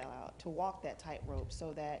of the sellout to walk that tightrope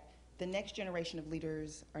so that the next generation of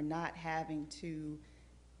leaders are not having to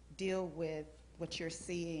deal with what you're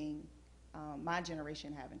seeing my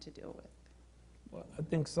generation having to deal with? Well, I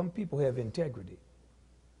think some people have integrity,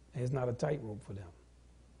 and it's not a tightrope for them.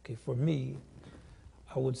 Okay, for me,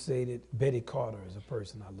 I would say that Betty Carter is a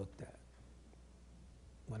person I looked at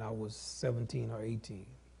when I was 17 or 18.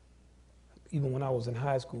 Even when I was in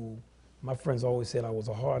high school, my friends always said I was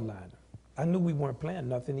a hardliner. I knew we weren't playing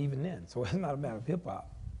nothing even then, so it's not a matter of hip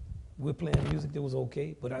hop. We were playing music that was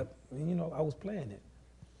okay, but I was playing it.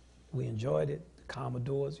 We enjoyed it. The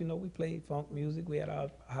Commodores, we played funk music. We had our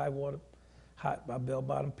our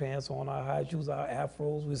bell-bottom pants on, our high shoes, our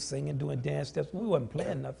afros. We were singing, doing dance steps. We wasn't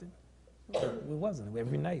playing nothing. We wasn't.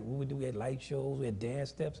 Every night we had light shows, we had dance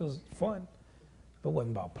steps. It was fun, but it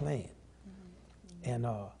wasn't about playing. And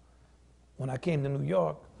when I came to New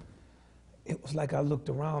York, it was like I looked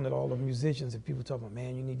around at all the musicians and people talking about,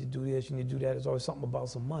 man, you need to do this, you need to do that. There's always something about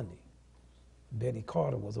some money. Betty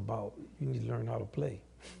Carter was about, you need to learn how to play.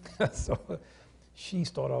 So she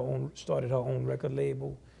started her own record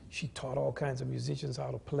label. She taught all kinds of musicians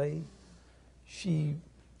how to play. She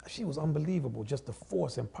was unbelievable, just the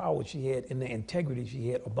force and power she had and the integrity she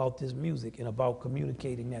had about this music and about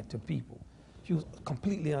communicating that to people. She was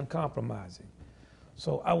completely uncompromising.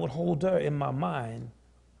 So I would hold her in my mind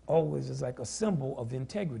always as like a symbol of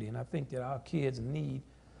integrity, and I think that our kids need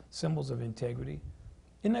symbols of integrity,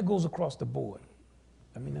 and that goes across the board.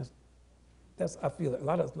 I mean, I feel a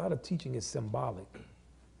lot of teaching is symbolic,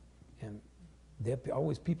 and there are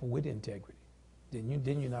always people with integrity.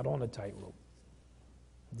 Then you're not on a tightrope.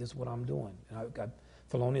 This is what I'm doing. And I've got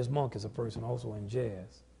Thelonious Monk as a person also in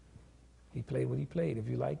jazz. He played what he played. If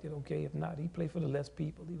you liked it, okay. If not, he played for the less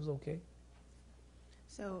people. He was okay.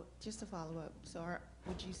 So just to follow up,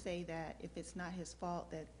 would you say that if it's not his fault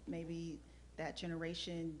that maybe that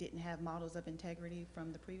generation didn't have models of integrity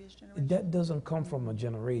from the previous generation? That doesn't come from a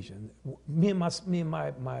generation. Me and my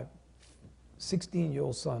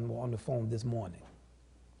 16-year-old son were on the phone this morning.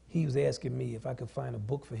 He was asking me if I could find a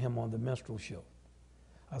book for him on the minstrel show.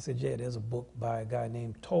 I said, yeah, there's a book by a guy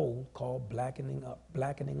named Toll called Blackening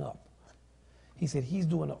Up. He said he's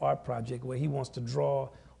doing an art project where he wants to draw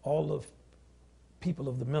all the people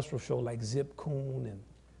of the minstrel show like Zip Coon and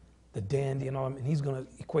the Dandy and all them, and he's going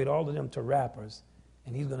to equate all of them to rappers,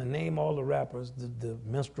 and he's going to name all the rappers the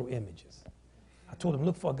minstrel images. I told him,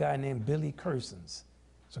 look for a guy named Billy Cursons.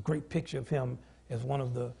 It's a great picture of him as one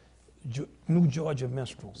of the New Georgia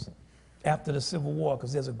minstrels after the Civil War,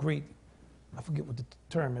 because there's a great, I forget what the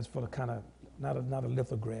term is for the kind of, not a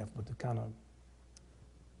lithograph, but the kind of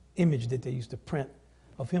image that they used to print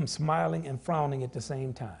of him smiling and frowning at the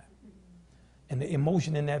same time. And the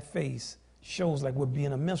emotion in that face shows like what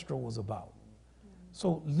being a minstrel was about.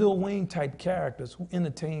 So Lil Wayne type characters who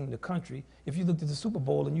entertained the country, if you looked at the Super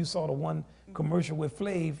Bowl and you saw the one commercial with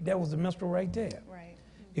Flav, that was the minstrel right there. Right.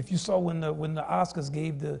 If you saw when the Oscars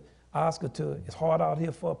gave the Oscar to It's Hard Out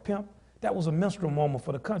Here for a Pimp, that was a minstrel moment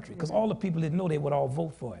for the country, because all the people didn't know they would all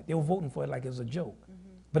vote for it. They were voting for it like it was a joke.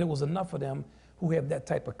 But it was enough of them who have that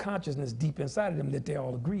type of consciousness deep inside of them that they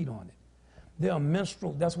all agreed on it. There are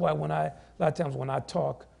minstrel. That's why when a lot of times when I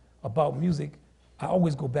talk about music, I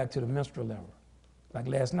always go back to the minstrel era. Like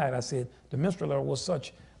last night, I said the minstrel era was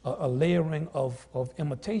such a layering of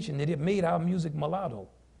imitation that it made our music mulatto.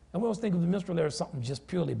 And we always think of the minstrel era as something just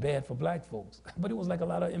purely bad for black folks, but it was like a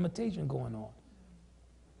lot of imitation going on.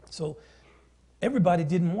 So everybody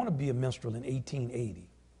didn't want to be a minstrel in 1880,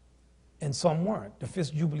 and some weren't. The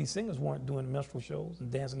Fifth Jubilee Singers weren't doing minstrel shows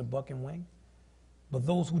and dancing the buck and wing. But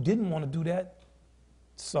those who didn't want to do that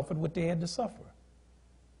suffered what they had to suffer.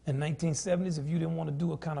 In 1970s, if you didn't want to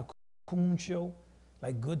do a kind of coon show,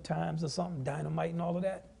 like Good Times or something, Dynamite and all of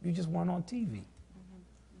that, you just weren't on TV.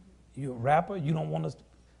 You're a rapper, you don't want to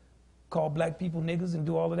call black people niggas and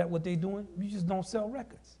do all of that, what they doing, you just don't sell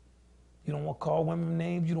records. You don't want to call women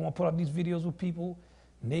names, you don't want to put up these videos with people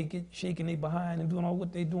naked, shaking their behind and doing all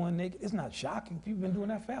what they doing naked. It's not shocking, people been doing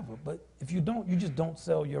that forever. But if you don't, you just don't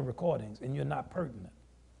sell your recordings and you're not pertinent.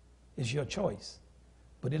 It's your choice.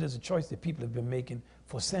 But it is a choice that people have been making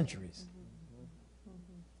for centuries.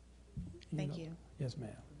 Thank you. Yes, ma'am.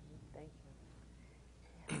 Thank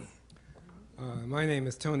you. My name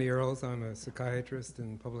is Tony Earls. I'm a psychiatrist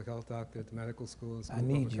and public health doctor at the medical school and school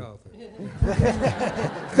of public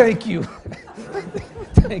health. Thank you.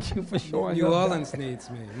 Thank you for showing New up. Orleans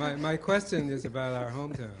needs me. My question is about our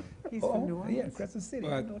hometown. He's from New Orleans. Yeah, Crescent City.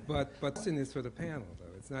 But question is for the panel,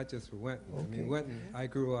 though. It's not just for Wynton. Okay. I mean, Wynton, I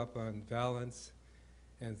grew up on Valence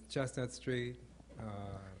and Chestnut Street.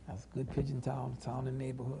 That's a good pigeon town and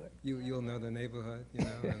neighborhood. You'll know the neighborhood, you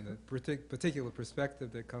know, and the particular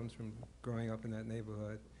perspective that comes from growing up in that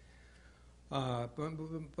neighborhood.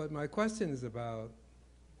 But my question is about,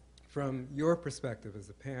 from your perspective as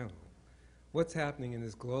a panel, what's happening in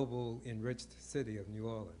this global enriched city of New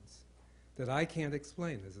Orleans that I can't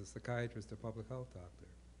explain as a psychiatrist or public health doctor?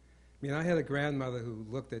 I mean, I had a grandmother who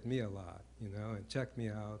looked at me a lot, you know, and checked me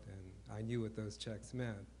out, and I knew what those checks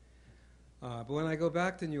meant. But when I go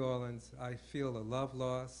back to New Orleans, I feel a love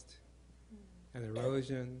lost, an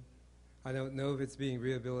erosion. I don't know if it's being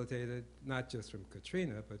rehabilitated, not just from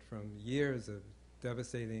Katrina, but from years of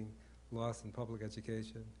devastating loss in public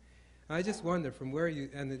education. And I just wonder from where you,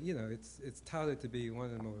 and you know, it's touted to be one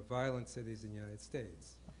of the more violent cities in the United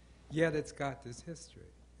States, yet it's got this history,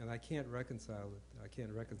 and I can't reconcile it. I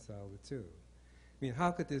can't reconcile the two. I mean, how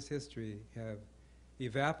could this history have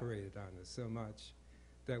evaporated on us so much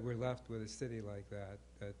that we're left with a city like that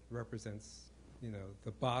that represents, you know,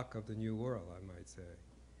 the Bach of the New World, I might say.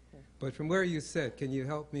 But from where you sit, can you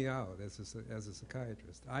help me out as a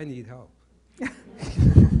psychiatrist? I need help. I'm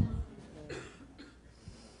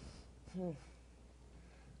going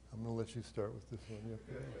to let you start with this one.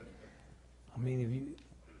 Yeah. I mean,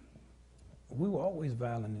 we were always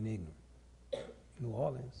violent and ignorant. New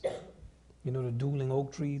Orleans. You know the dueling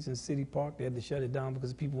oak trees in City Park? They had to shut it down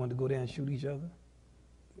because people wanted to go there and shoot each other.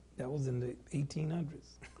 That was in the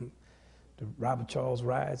 1800s. The Robert Charles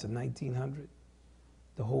riots in 1900.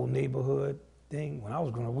 The whole neighborhood thing. When I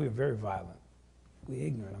was growing up, we were very violent. We're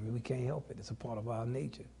ignorant. I mean, we can't help it. It's a part of our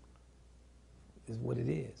nature. It's what it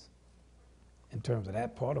is in terms of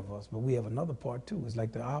that part of us. But we have another part, too. It's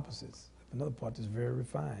like the opposites. Another part that's very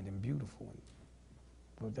refined and beautiful.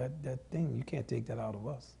 But that thing, you can't take that out of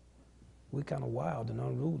us. We're kind of wild and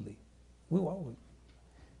unruly. We were always,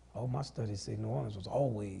 all my studies say New Orleans was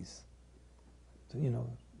always, you know,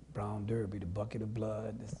 brown derby, the bucket of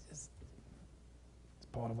blood. It's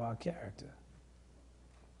part of our character.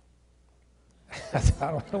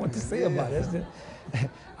 I don't know what to say about it.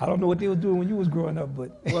 I don't know what they were doing when you was growing up,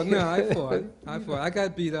 but well, no, I fought. I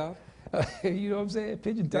got beat up. You know what I'm saying?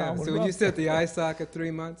 Pigeon Town. Yeah, so when you said the eye socket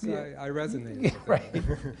 3 months, yeah. I resonated. Yeah, right.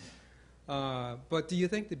 But do you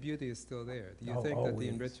think the beauty is still there? Do you think always. that the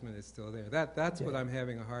enrichment is still there? That's what I'm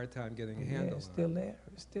having a hard time getting a handle on. It's still there.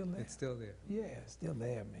 It's still there. It's still there. Yeah, it's still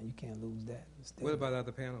there, man. You can't lose that. What about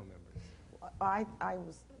other panel members?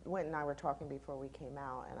 Wynton and I were talking before we came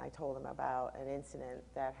out, and I told him about an incident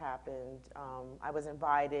that happened. I was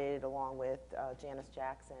invited along with Janice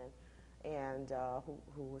Jackson, and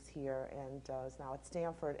who was here and is now at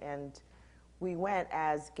Stanford, and we went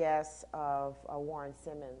as guests of Warren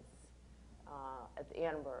Simmons at the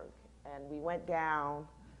Annenberg, and we went down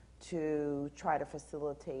to try to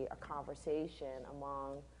facilitate a conversation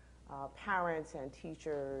among parents and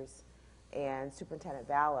teachers and Superintendent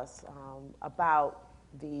Vallis about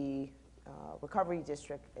the recovery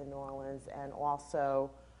district in New Orleans and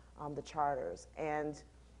also the charters. And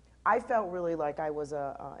I felt really like I was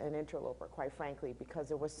an interloper, quite frankly, because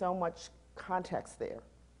there was so much context there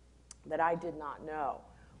that I did not know.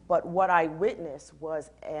 But what I witnessed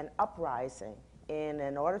was an uprising in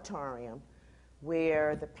an auditorium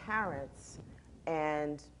where the parents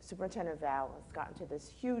and Superintendent Vallis got into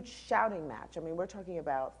this huge shouting match. I mean, we're talking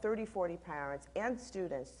about 30, 40 parents and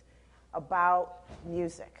students about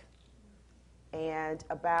music and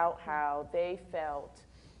about how they felt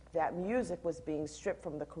that music was being stripped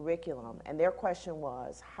from the curriculum. And their question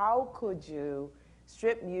was, how could you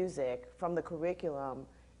strip music from the curriculum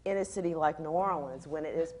in a city like New Orleans when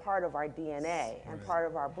it is part of our DNA and part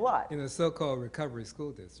of our blood? In a so-called recovery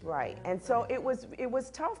school district. Right. And so it was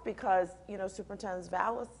tough because, you know, Superintendent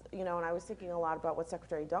Vallis, you know, and I was thinking a lot about what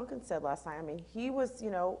Secretary Duncan said last night. I mean, he was, you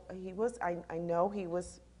know, I know he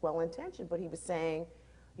was well-intentioned, but he was saying,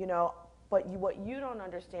 you know, but what you don't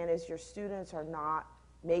understand is your students are not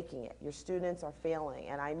making it. Your students are failing.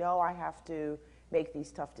 And I know I have to make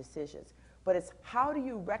these tough decisions. But it's how do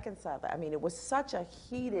you reconcile that? I mean, it was such a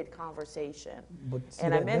heated conversation. But see,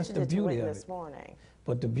 and I that's mentioned the it to beauty Wynton of this it. morning.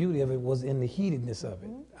 But the beauty of it was in the heatedness of it.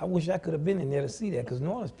 I wish I could have been in there to see that, because New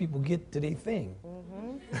Orleans people get to their thing.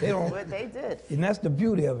 They don't. But they did. And that's the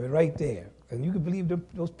beauty of it right there. And you can believe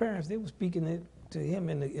those parents, they were speaking to him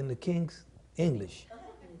in the King's English,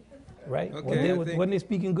 right? Okay, Wasn't they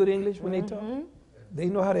speaking good English when they talk? They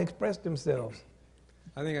know how to express themselves.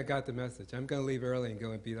 I think I got the message. I'm going to leave early and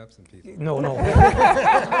go and beat up some people. No. No,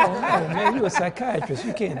 man, you're a psychiatrist.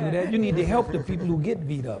 You can't do that. You need to help the people who get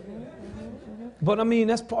beat up. But I mean,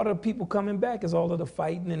 that's part of the people coming back is all of the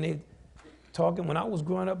fighting and they talking. When I was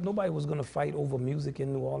growing up, nobody was going to fight over music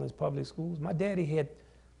in New Orleans public schools. My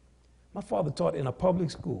father taught in a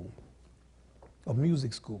public school, a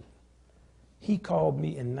music school. He called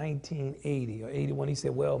me in 1980 or 81. He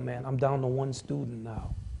said, well, man, I'm down to one student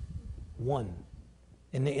now. One.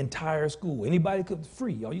 In the entire school. Anybody could,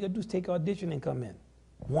 free. All you got to do is take audition and come in.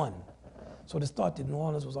 One. So the start to New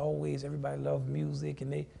Orleans was always, everybody loved music,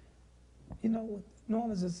 and they, you know, New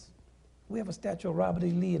Orleans is, we have a statue of Robert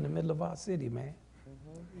E. Lee in the middle of our city, man.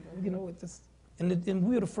 You know, it's just, and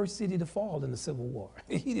we were the first city to fall in the Civil War.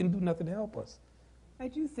 He didn't do nothing to help us. I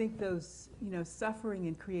do think those, you know, suffering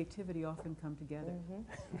and creativity often come together.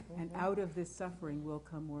 And out of this suffering will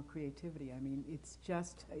come more creativity. I mean, it's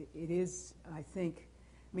just, it is, I think,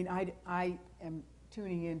 I mean, I am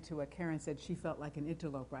tuning into what Karen said. She felt like an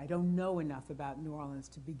interloper. I don't know enough about New Orleans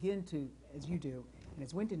to begin to, as you do, and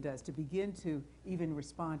as Wynton does, to begin to even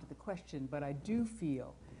respond to the question. But I do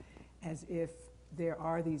feel as if there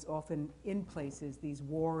are these often in places, these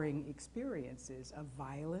warring experiences of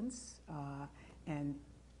violence, and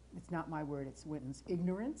it's not my word, it's Wynton's,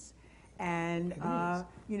 ignorance, and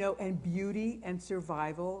you know, and beauty and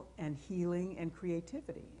survival and healing and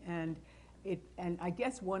creativity. And I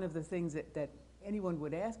guess one of the things that anyone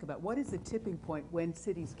would ask about, what is the tipping point when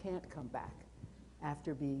cities can't come back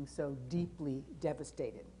after being so deeply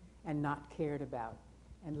devastated and not cared about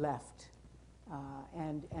and left?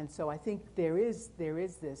 And so I think there is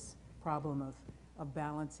this problem of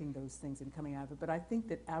balancing those things and coming out of it. But I think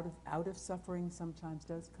that out of suffering sometimes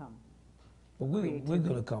does come. But we're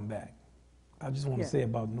going to come back. I just want to say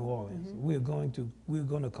about New Orleans, we're going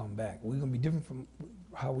to come back. We're going to be different from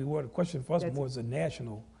how we were. The question for us more is a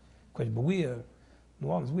national question. But New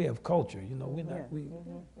Orleans, we have culture. You know, we're not.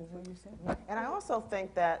 That's what you said. And I also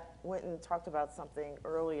think that Wynton talked about something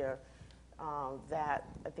earlier that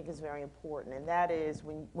I think is very important, and that is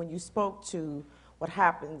when you spoke to what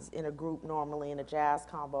happens in a group normally in a jazz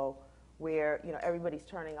combo, where you know everybody's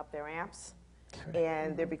turning up their amps.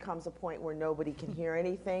 And there becomes a point where nobody can hear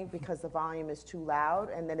anything because the volume is too loud,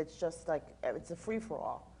 and then it's just like, it's a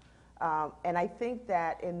free-for-all. And I think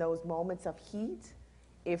that in those moments of heat,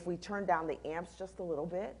 if we turn down the amps just a little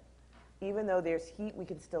bit, even though there's heat, we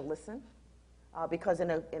can still listen. Because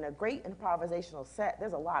in a great improvisational set,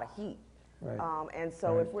 there's a lot of heat. Right. And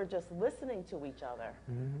so if we're just listening to each other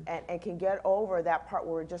and can get over that part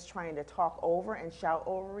where we're just trying to talk over and shout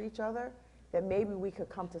over each other, then maybe we could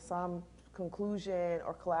come to some conclusion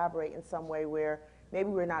or collaborate in some way where maybe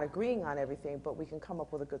we're not agreeing on everything, but we can come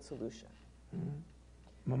up with a good solution.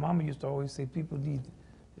 My mama used to always say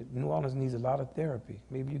New Orleans needs a lot of therapy.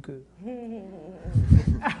 Maybe you could.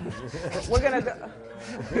 We're going to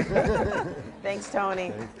go. Thanks,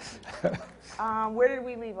 Tony. Where did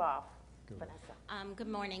we leave off? Vanessa. Good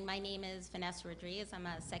morning. My name is Vanessa Rodriguez. I'm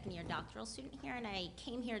a second-year doctoral student here, and I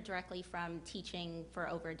came here directly from teaching for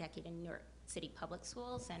over a decade in New York City public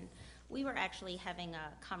schools, and we were actually having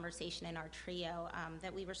a conversation in our trio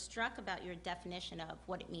that we were struck about your definition of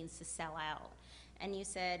what it means to sell out. And you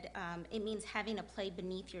said it means having to play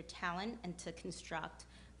beneath your talent and to construct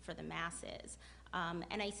for the masses.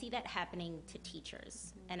 And I see that happening to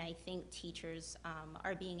teachers. And I think teachers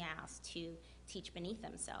are being asked to teach beneath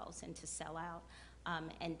themselves and to sell out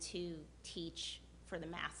and to teach for the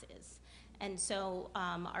masses. And so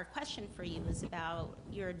our question for you is about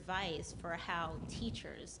your advice for how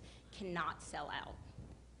teachers cannot sell out.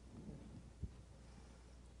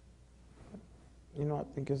 You know,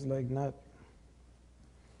 I think it's like not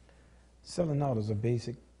selling out is a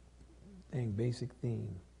basic thing, basic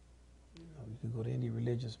theme. You know, you can go to any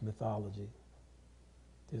religious mythology.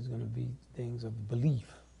 There's going to be things of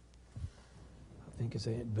belief. I think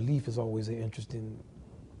belief is always an interesting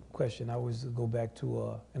question. I always go back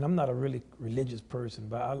to, and I'm not a really religious person,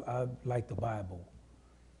 but I like the Bible.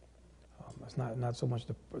 It's not so much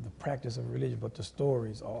the practice of religion, but the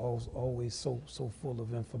stories are always so full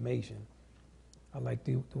of information. I like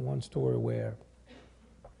the one story where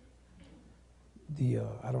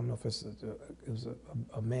I don't know if it was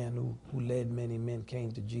a man who led many men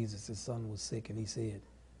came to Jesus. His son was sick, and he said,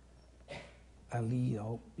 I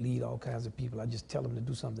lead all kinds of people. I just tell them to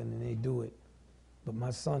do something, and they do it. But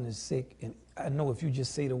my son is sick, and I know if you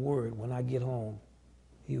just say the word, when I get home,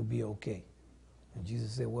 he'll be okay. And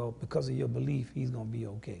Jesus said, well, because of your belief, he's going to be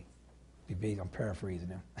okay. I'm paraphrasing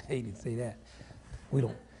him. I hate to say that. We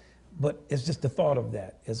don't. But it's just the thought of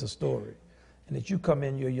that as a story. And that you come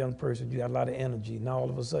in, you're a young person, you got a lot of energy. Now all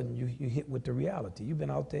of a sudden you hit with the reality. You've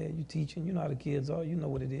been out there, you're teaching, you know how the kids are, you know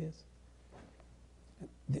what it is.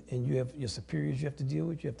 And you have your superiors you have to deal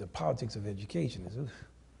with, you have the politics of education.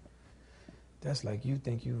 That's like you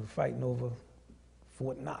think you were fighting over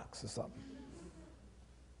Fort Knox or something.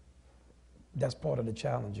 That's part of the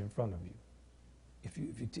challenge in front of you.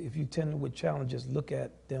 If you tend to, with challenges, look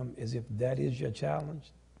at them as if that is your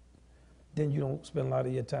challenge, then you don't spend a lot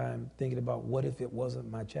of your time thinking about what if it wasn't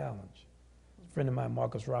my challenge. A friend of mine,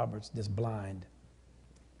 Marcus Roberts, this blind.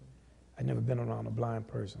 I'd never been around a blind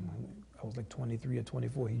person. I was like 23 or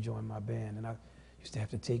 24, he joined my band, and I used to have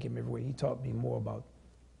to take him everywhere. He taught me more about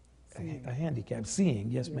a handicap. Seeing,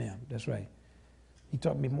 yes ma'am, that's right. He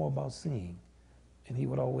taught me more about seeing. And he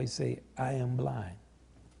would always say, I am blind.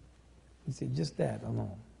 He said, just that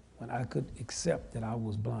alone. When I could accept that I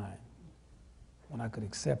was blind, when I could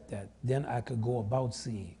accept that, then I could go about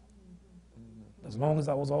seeing. As long as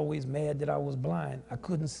I was always mad that I was blind, I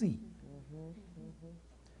couldn't see.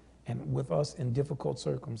 And with us in difficult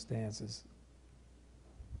circumstances,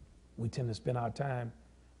 we tend to spend our time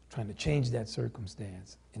trying to change that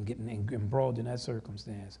circumstance and getting embroiled in that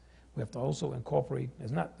circumstance. We have to also incorporate,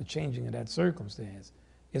 it's not the changing of that circumstance,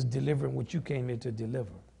 it's delivering what you came here to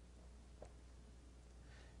deliver.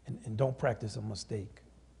 And don't practice a mistake.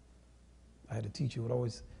 I had a teacher who would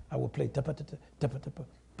always, I would play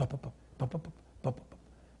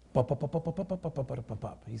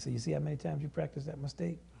he said, you see how many times you practice that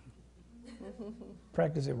mistake?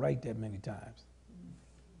 Practice it right that many times.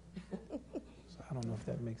 So I don't know if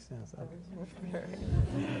that makes sense. Very.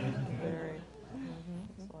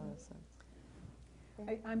 Makes a lot of sense.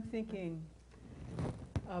 I'm thinking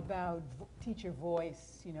about teacher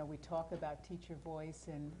voice. You know, we talk about teacher voice,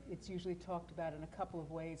 and it's usually talked about in a couple of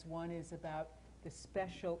ways. One is about the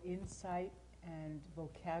special insight and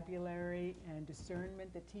vocabulary and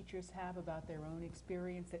discernment that teachers have about their own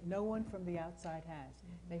experience that no one from the outside has.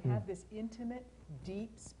 They have this intimate,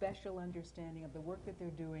 deep, special understanding of the work that they're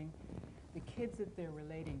doing, the kids that they're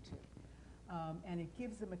relating to. And it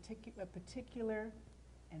gives them a particular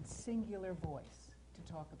and singular voice to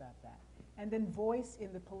talk about that. And then voice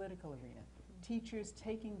in the political arena. Teachers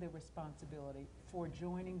taking the responsibility for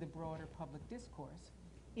joining the broader public discourse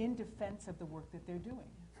in defense of the work that they're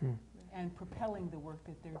doing and propelling the work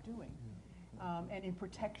that they're doing and in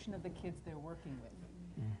protection of the kids they're working with.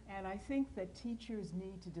 And I think that teachers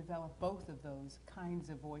need to develop both of those kinds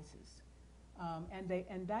of voices. And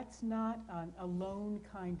that's not an alone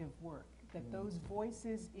kind of work, that those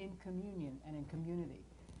voices in communion and in community,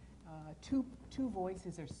 two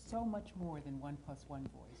voices are so much more than 1 + 1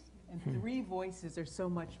 voice, and 3 voices are so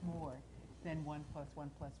much more than 1 + 1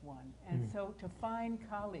 + 1. And so to find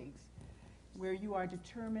colleagues where you are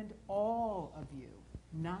determined, all of you,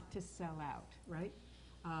 not to sell out, right?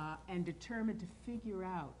 And determined to figure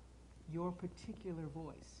out your particular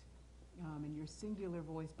voice and your singular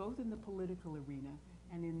voice, both in the political arena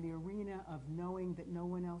and in the arena of knowing that no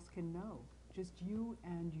one else can know, just you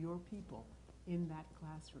and your people in that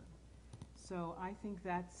classroom. So I think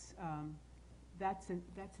that's I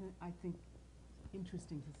think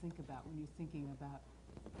interesting to think about when you're thinking about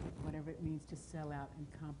whatever it means to sell out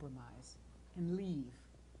and compromise and leave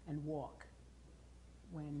and walk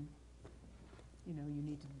when you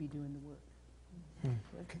need to be doing the work.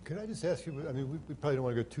 Could I just ask you, I mean, we probably don't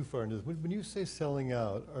want to go too far into this. When you say selling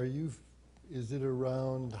out, is it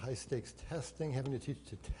around high stakes testing, having to teach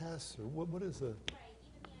to test, or what is the? Right,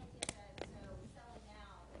 even the idea that, so selling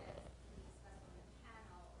out, as we discussed on the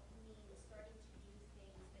panel, means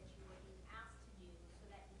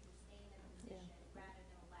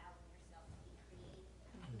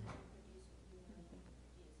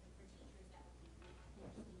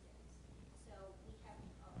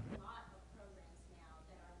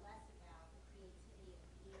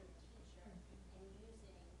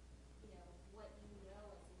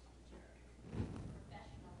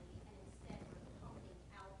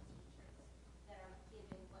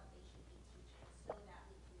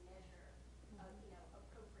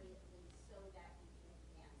so that you can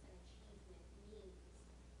advance. And achievement means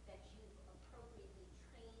that you've appropriately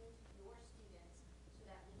trained your students so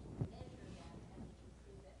that we can measure them and we can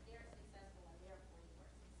prove that they're successful and therefore you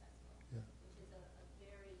are successful, Yeah. which is a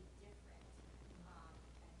very different kind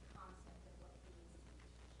of concept of what it means to be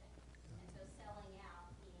teaching. And so selling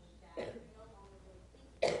out means that you're no longer really thinking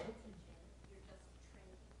about teaching, you're just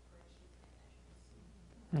training for achievement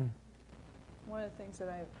measures. One of the things that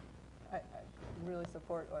I really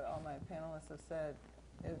support what all my panelists have said,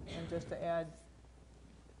 and just to add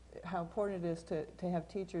how important it is to have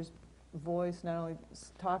teachers voice, not only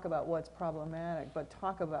talk about what's problematic, but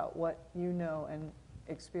talk about what you know and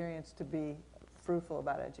experience to be fruitful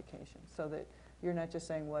about education, so that you're not just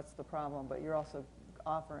saying what's the problem, but you're also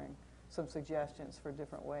offering some suggestions for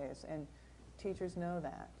different ways. And teachers know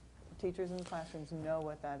that. Teachers in classrooms know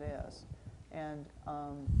what that is. And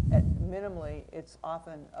minimally, it's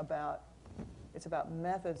often about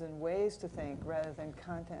methods and ways to think rather than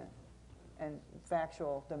content and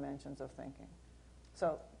factual dimensions of thinking.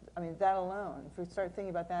 So, I mean, that alone, if we start thinking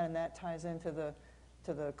about that, and that ties into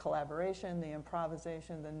the collaboration, the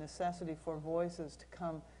improvisation, the necessity for voices to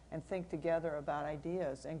come and think together about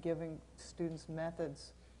ideas, and giving students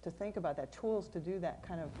methods to think about that, tools to do that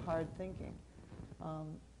kind of hard thinking.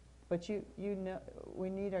 But you know, we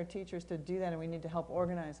need our teachers to do that, and we need to help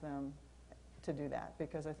organize them to do that,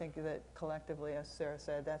 because I think that collectively, as Sara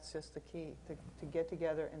said, that's just the key, to get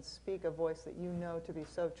together and speak a voice that you know to be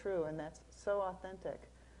so true and that's so authentic,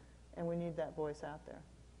 and we need that voice out there.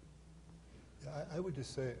 Yeah, I would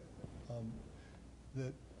just say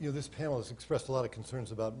that this panel has expressed a lot of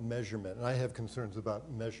concerns about measurement, and I have concerns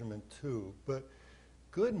about measurement too, but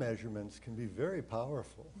good measurements can be very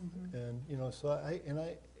powerful. And so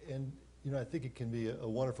I think it can be a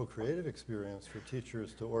wonderful creative experience for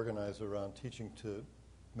teachers to organize around teaching to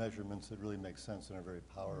measurements that really make sense and are very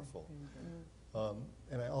powerful.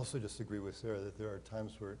 And I also just agree with Sara that there are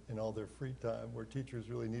times where, in all their free time, where teachers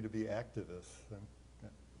really need to be activists.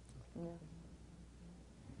 And,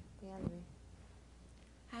 Vanity.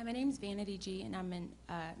 Hi, my name is Vanity G, and I'm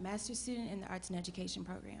a master's student in the Arts and Education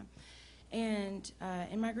program. And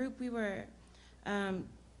in my group, we were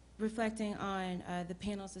reflecting on the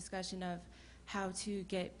panel's discussion of how to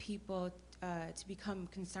get people to become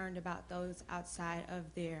concerned about those outside of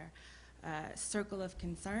their circle of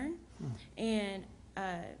concern. And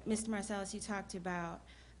Mr. Marsalis, you talked about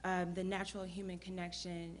the natural human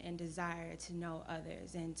connection and desire to know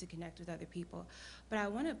others and to connect with other people. But I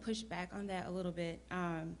want to push back on that a little bit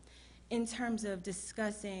in terms of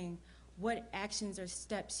discussing what actions or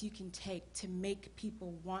steps you can take to make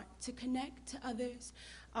people want to connect to others.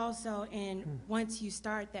 Also, and once you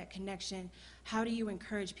start that connection, how do you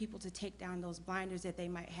encourage people to take down those blinders that they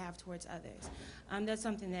might have towards others? That's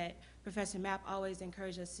something that Professor Mapp always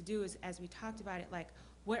encouraged us to do, is, as we talked about it, like,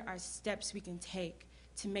 what are steps we can take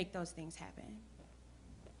to make those things happen?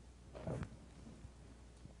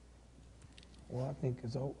 Well, I think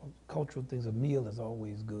it's all cultural things. A meal is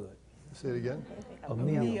always good. say it again? A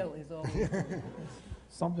meal. Meal is always good.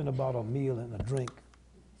 Something about a meal and a drink.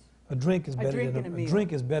 A drink is better than a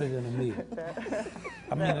drink is better than a meal.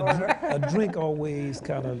 I mean, a drink always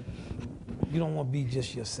kind of, you don't want to be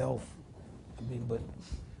just yourself. I mean, but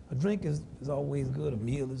a drink is always good. A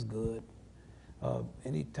meal is good.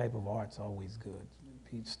 Any type of art's always good.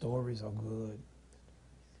 Stories are good.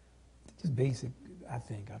 Just basic, I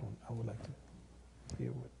think. I would like to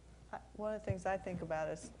hear what. One of the things I think about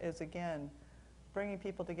is again, bringing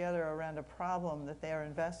people together around a problem that they are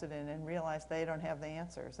invested in and realize they don't have the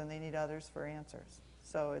answers and they need others for answers.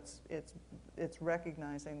 So it's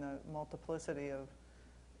recognizing the multiplicity of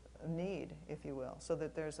need, if you will, so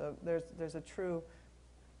that there's a true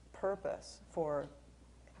purpose for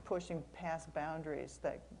pushing past boundaries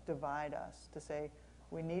that divide us, to say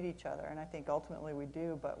we need each other. And I think ultimately we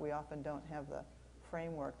do, but we often don't have the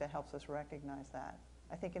framework that helps us recognize that.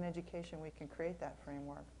 I think in education we can create that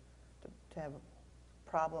framework to have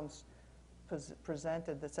problems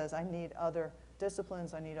presented that says, I need other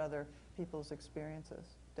disciplines, I need other people's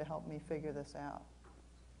experiences to help me figure this out.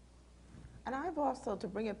 And I've also, to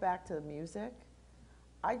bring it back to the music,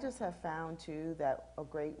 I just have found too that a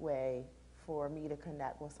great way for me to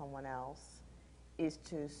connect with someone else is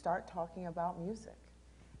to start talking about music.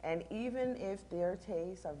 And even if their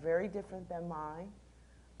tastes are very different than mine,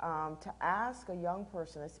 to ask a young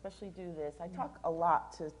person, especially do this, I talk a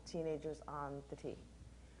lot to teenagers on the T.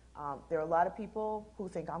 There are a lot of people who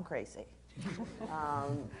think I'm crazy.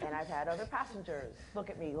 And I've had other passengers look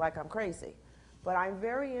at me like I'm crazy. But I'm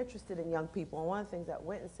very interested in young people. And one of the things that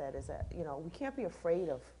Wynton said is that, we can't be afraid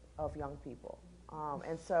of young people.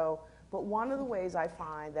 And so But one of the ways I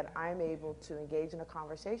find that I'm able to engage in a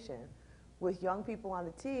conversation with young people on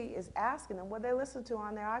the T is asking them what they listen to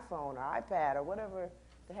on their iPhone or iPad or whatever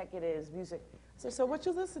the heck it is, music. I say, so what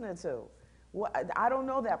you listening to? I don't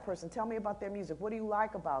know that person. Tell me about their music. What do you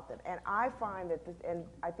like about them? And I find that, and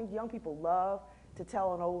I think young people love to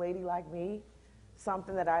tell an old lady like me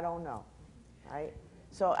something that I don't know, right?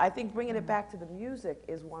 So I think bringing it back to the music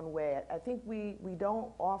is one way. I think we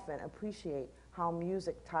don't often appreciate how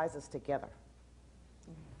music ties us together.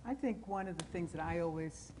 I think one of the things that I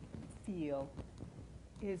always feel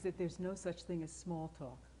is that there's no such thing as small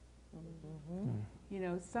talk. Mm-hmm. You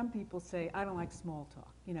know, some people say, I don't like small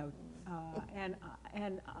talk, you know,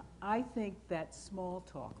 and I think that small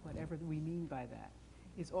talk, whatever we mean by that,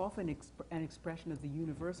 is often an expression of the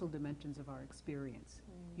universal dimensions of our experience.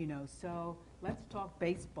 You know, so let's talk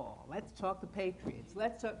baseball, let's talk the Patriots,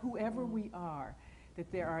 let's talk whoever we are, that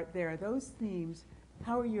there are those themes.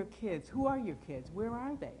 How are your kids? Who are your kids? Where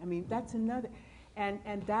are they? I mean, that's another, and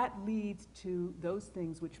that leads to those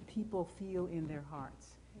things which people feel in their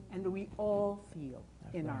hearts. And we all feel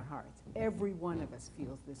in our hearts. Every one of us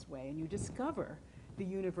feels this way, and you discover the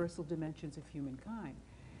universal dimensions of humankind.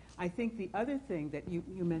 I think the other thing that you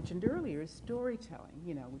mentioned earlier is storytelling,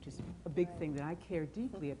 you know, which is a big thing that I care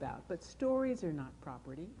deeply about. But stories are not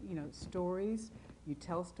property. You know, stories, you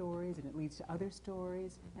tell stories, and it leads to other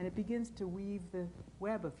stories, and it begins to weave the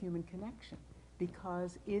web of human connection.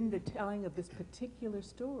 Because in the telling of this particular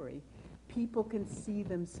story, people can see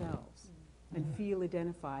themselves and feel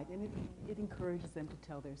identified, and it encourages them to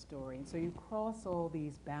tell their story. And so you cross all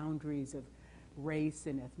these boundaries of race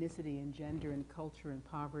and ethnicity and gender and culture and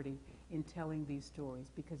poverty in telling these stories,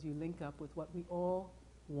 because you link up with what we all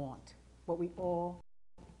want, what we all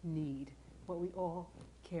need, what we all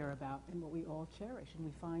care about, and what we all cherish. And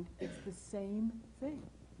we find it's the same thing.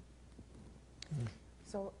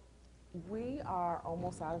 So we are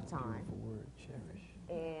almost out of time. Beautiful word, cherish.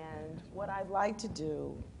 And what I'd like to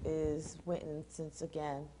do is, Wynton, since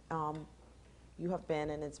again, you have been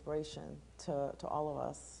an inspiration to all of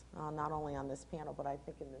us, not only on this panel, but I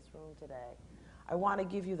think in this room today. I want to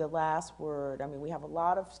give you the last word. I mean, we have a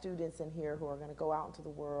lot of students in here who are going to go out into the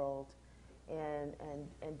world and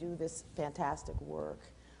do this fantastic work.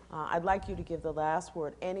 I'd like you to give the last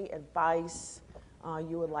word. Any advice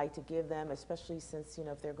you would like to give them, especially since, you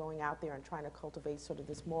know, if they're going out there and trying to cultivate sort of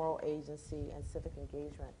this moral agency and civic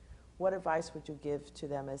engagement, what advice would you give to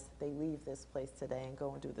them as they leave this place today and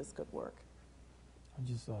go and do this good work? I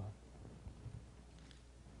just,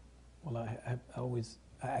 well, I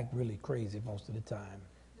act really crazy most of the time.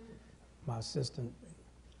 My assistant,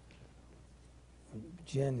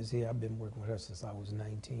 Jen, is here. I've been working with her since I was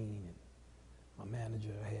 19. And my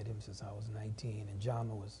manager, I had him since I was 19. And John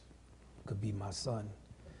could be my son.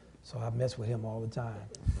 So I mess with him all the time.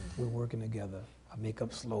 We're working together. I make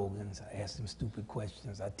up slogans. I ask him stupid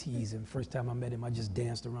questions. I tease him. First time I met him, I just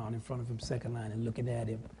danced around in front of him, second line, and looking at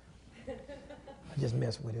him. I just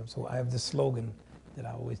mess with him. So I have this slogan that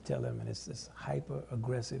I always tell him, and it's this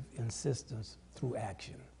hyper-aggressive insistence through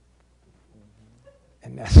action.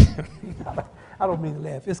 And that's, I don't mean to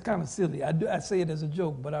laugh. It's kind of silly. I say it as a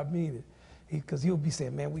joke, but I mean it. Because he'll be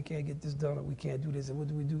saying, man, we can't get this done, or we can't do this. And what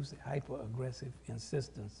do we do? Say, hyper-aggressive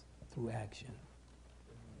insistence through action.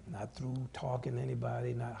 Not through talking to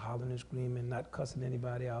anybody, not hollering and screaming, not cussing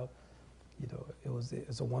anybody out. You know,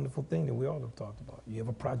 it's a wonderful thing that we all have talked about. You have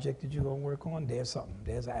a project that you're going to work on, there's something,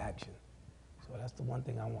 there's an action. So that's the one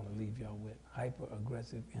thing I want to leave y'all with,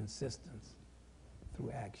 hyper-aggressive insistence through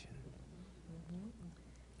action.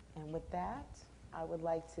 Mm-hmm. And with that, I would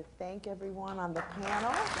like to thank everyone on the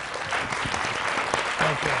panel.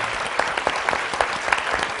 Thank you.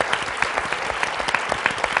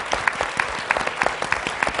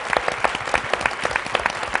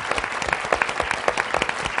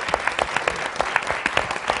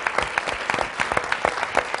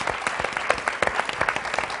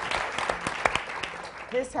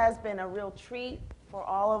 This has been a real treat for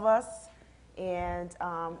all of us, and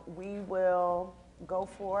we will go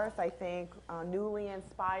forth, I think, newly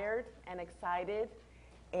inspired and excited.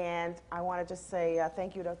 And I want to just say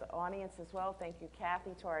thank you to the audience as well. Thank you,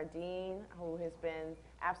 Kathy, to our dean, who has been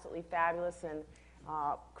absolutely fabulous in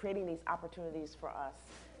creating these opportunities for us.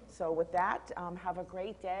 So with that, have a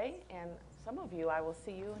great day, and some of you, I will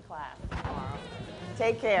see you in class tomorrow.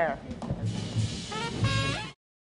 Take care.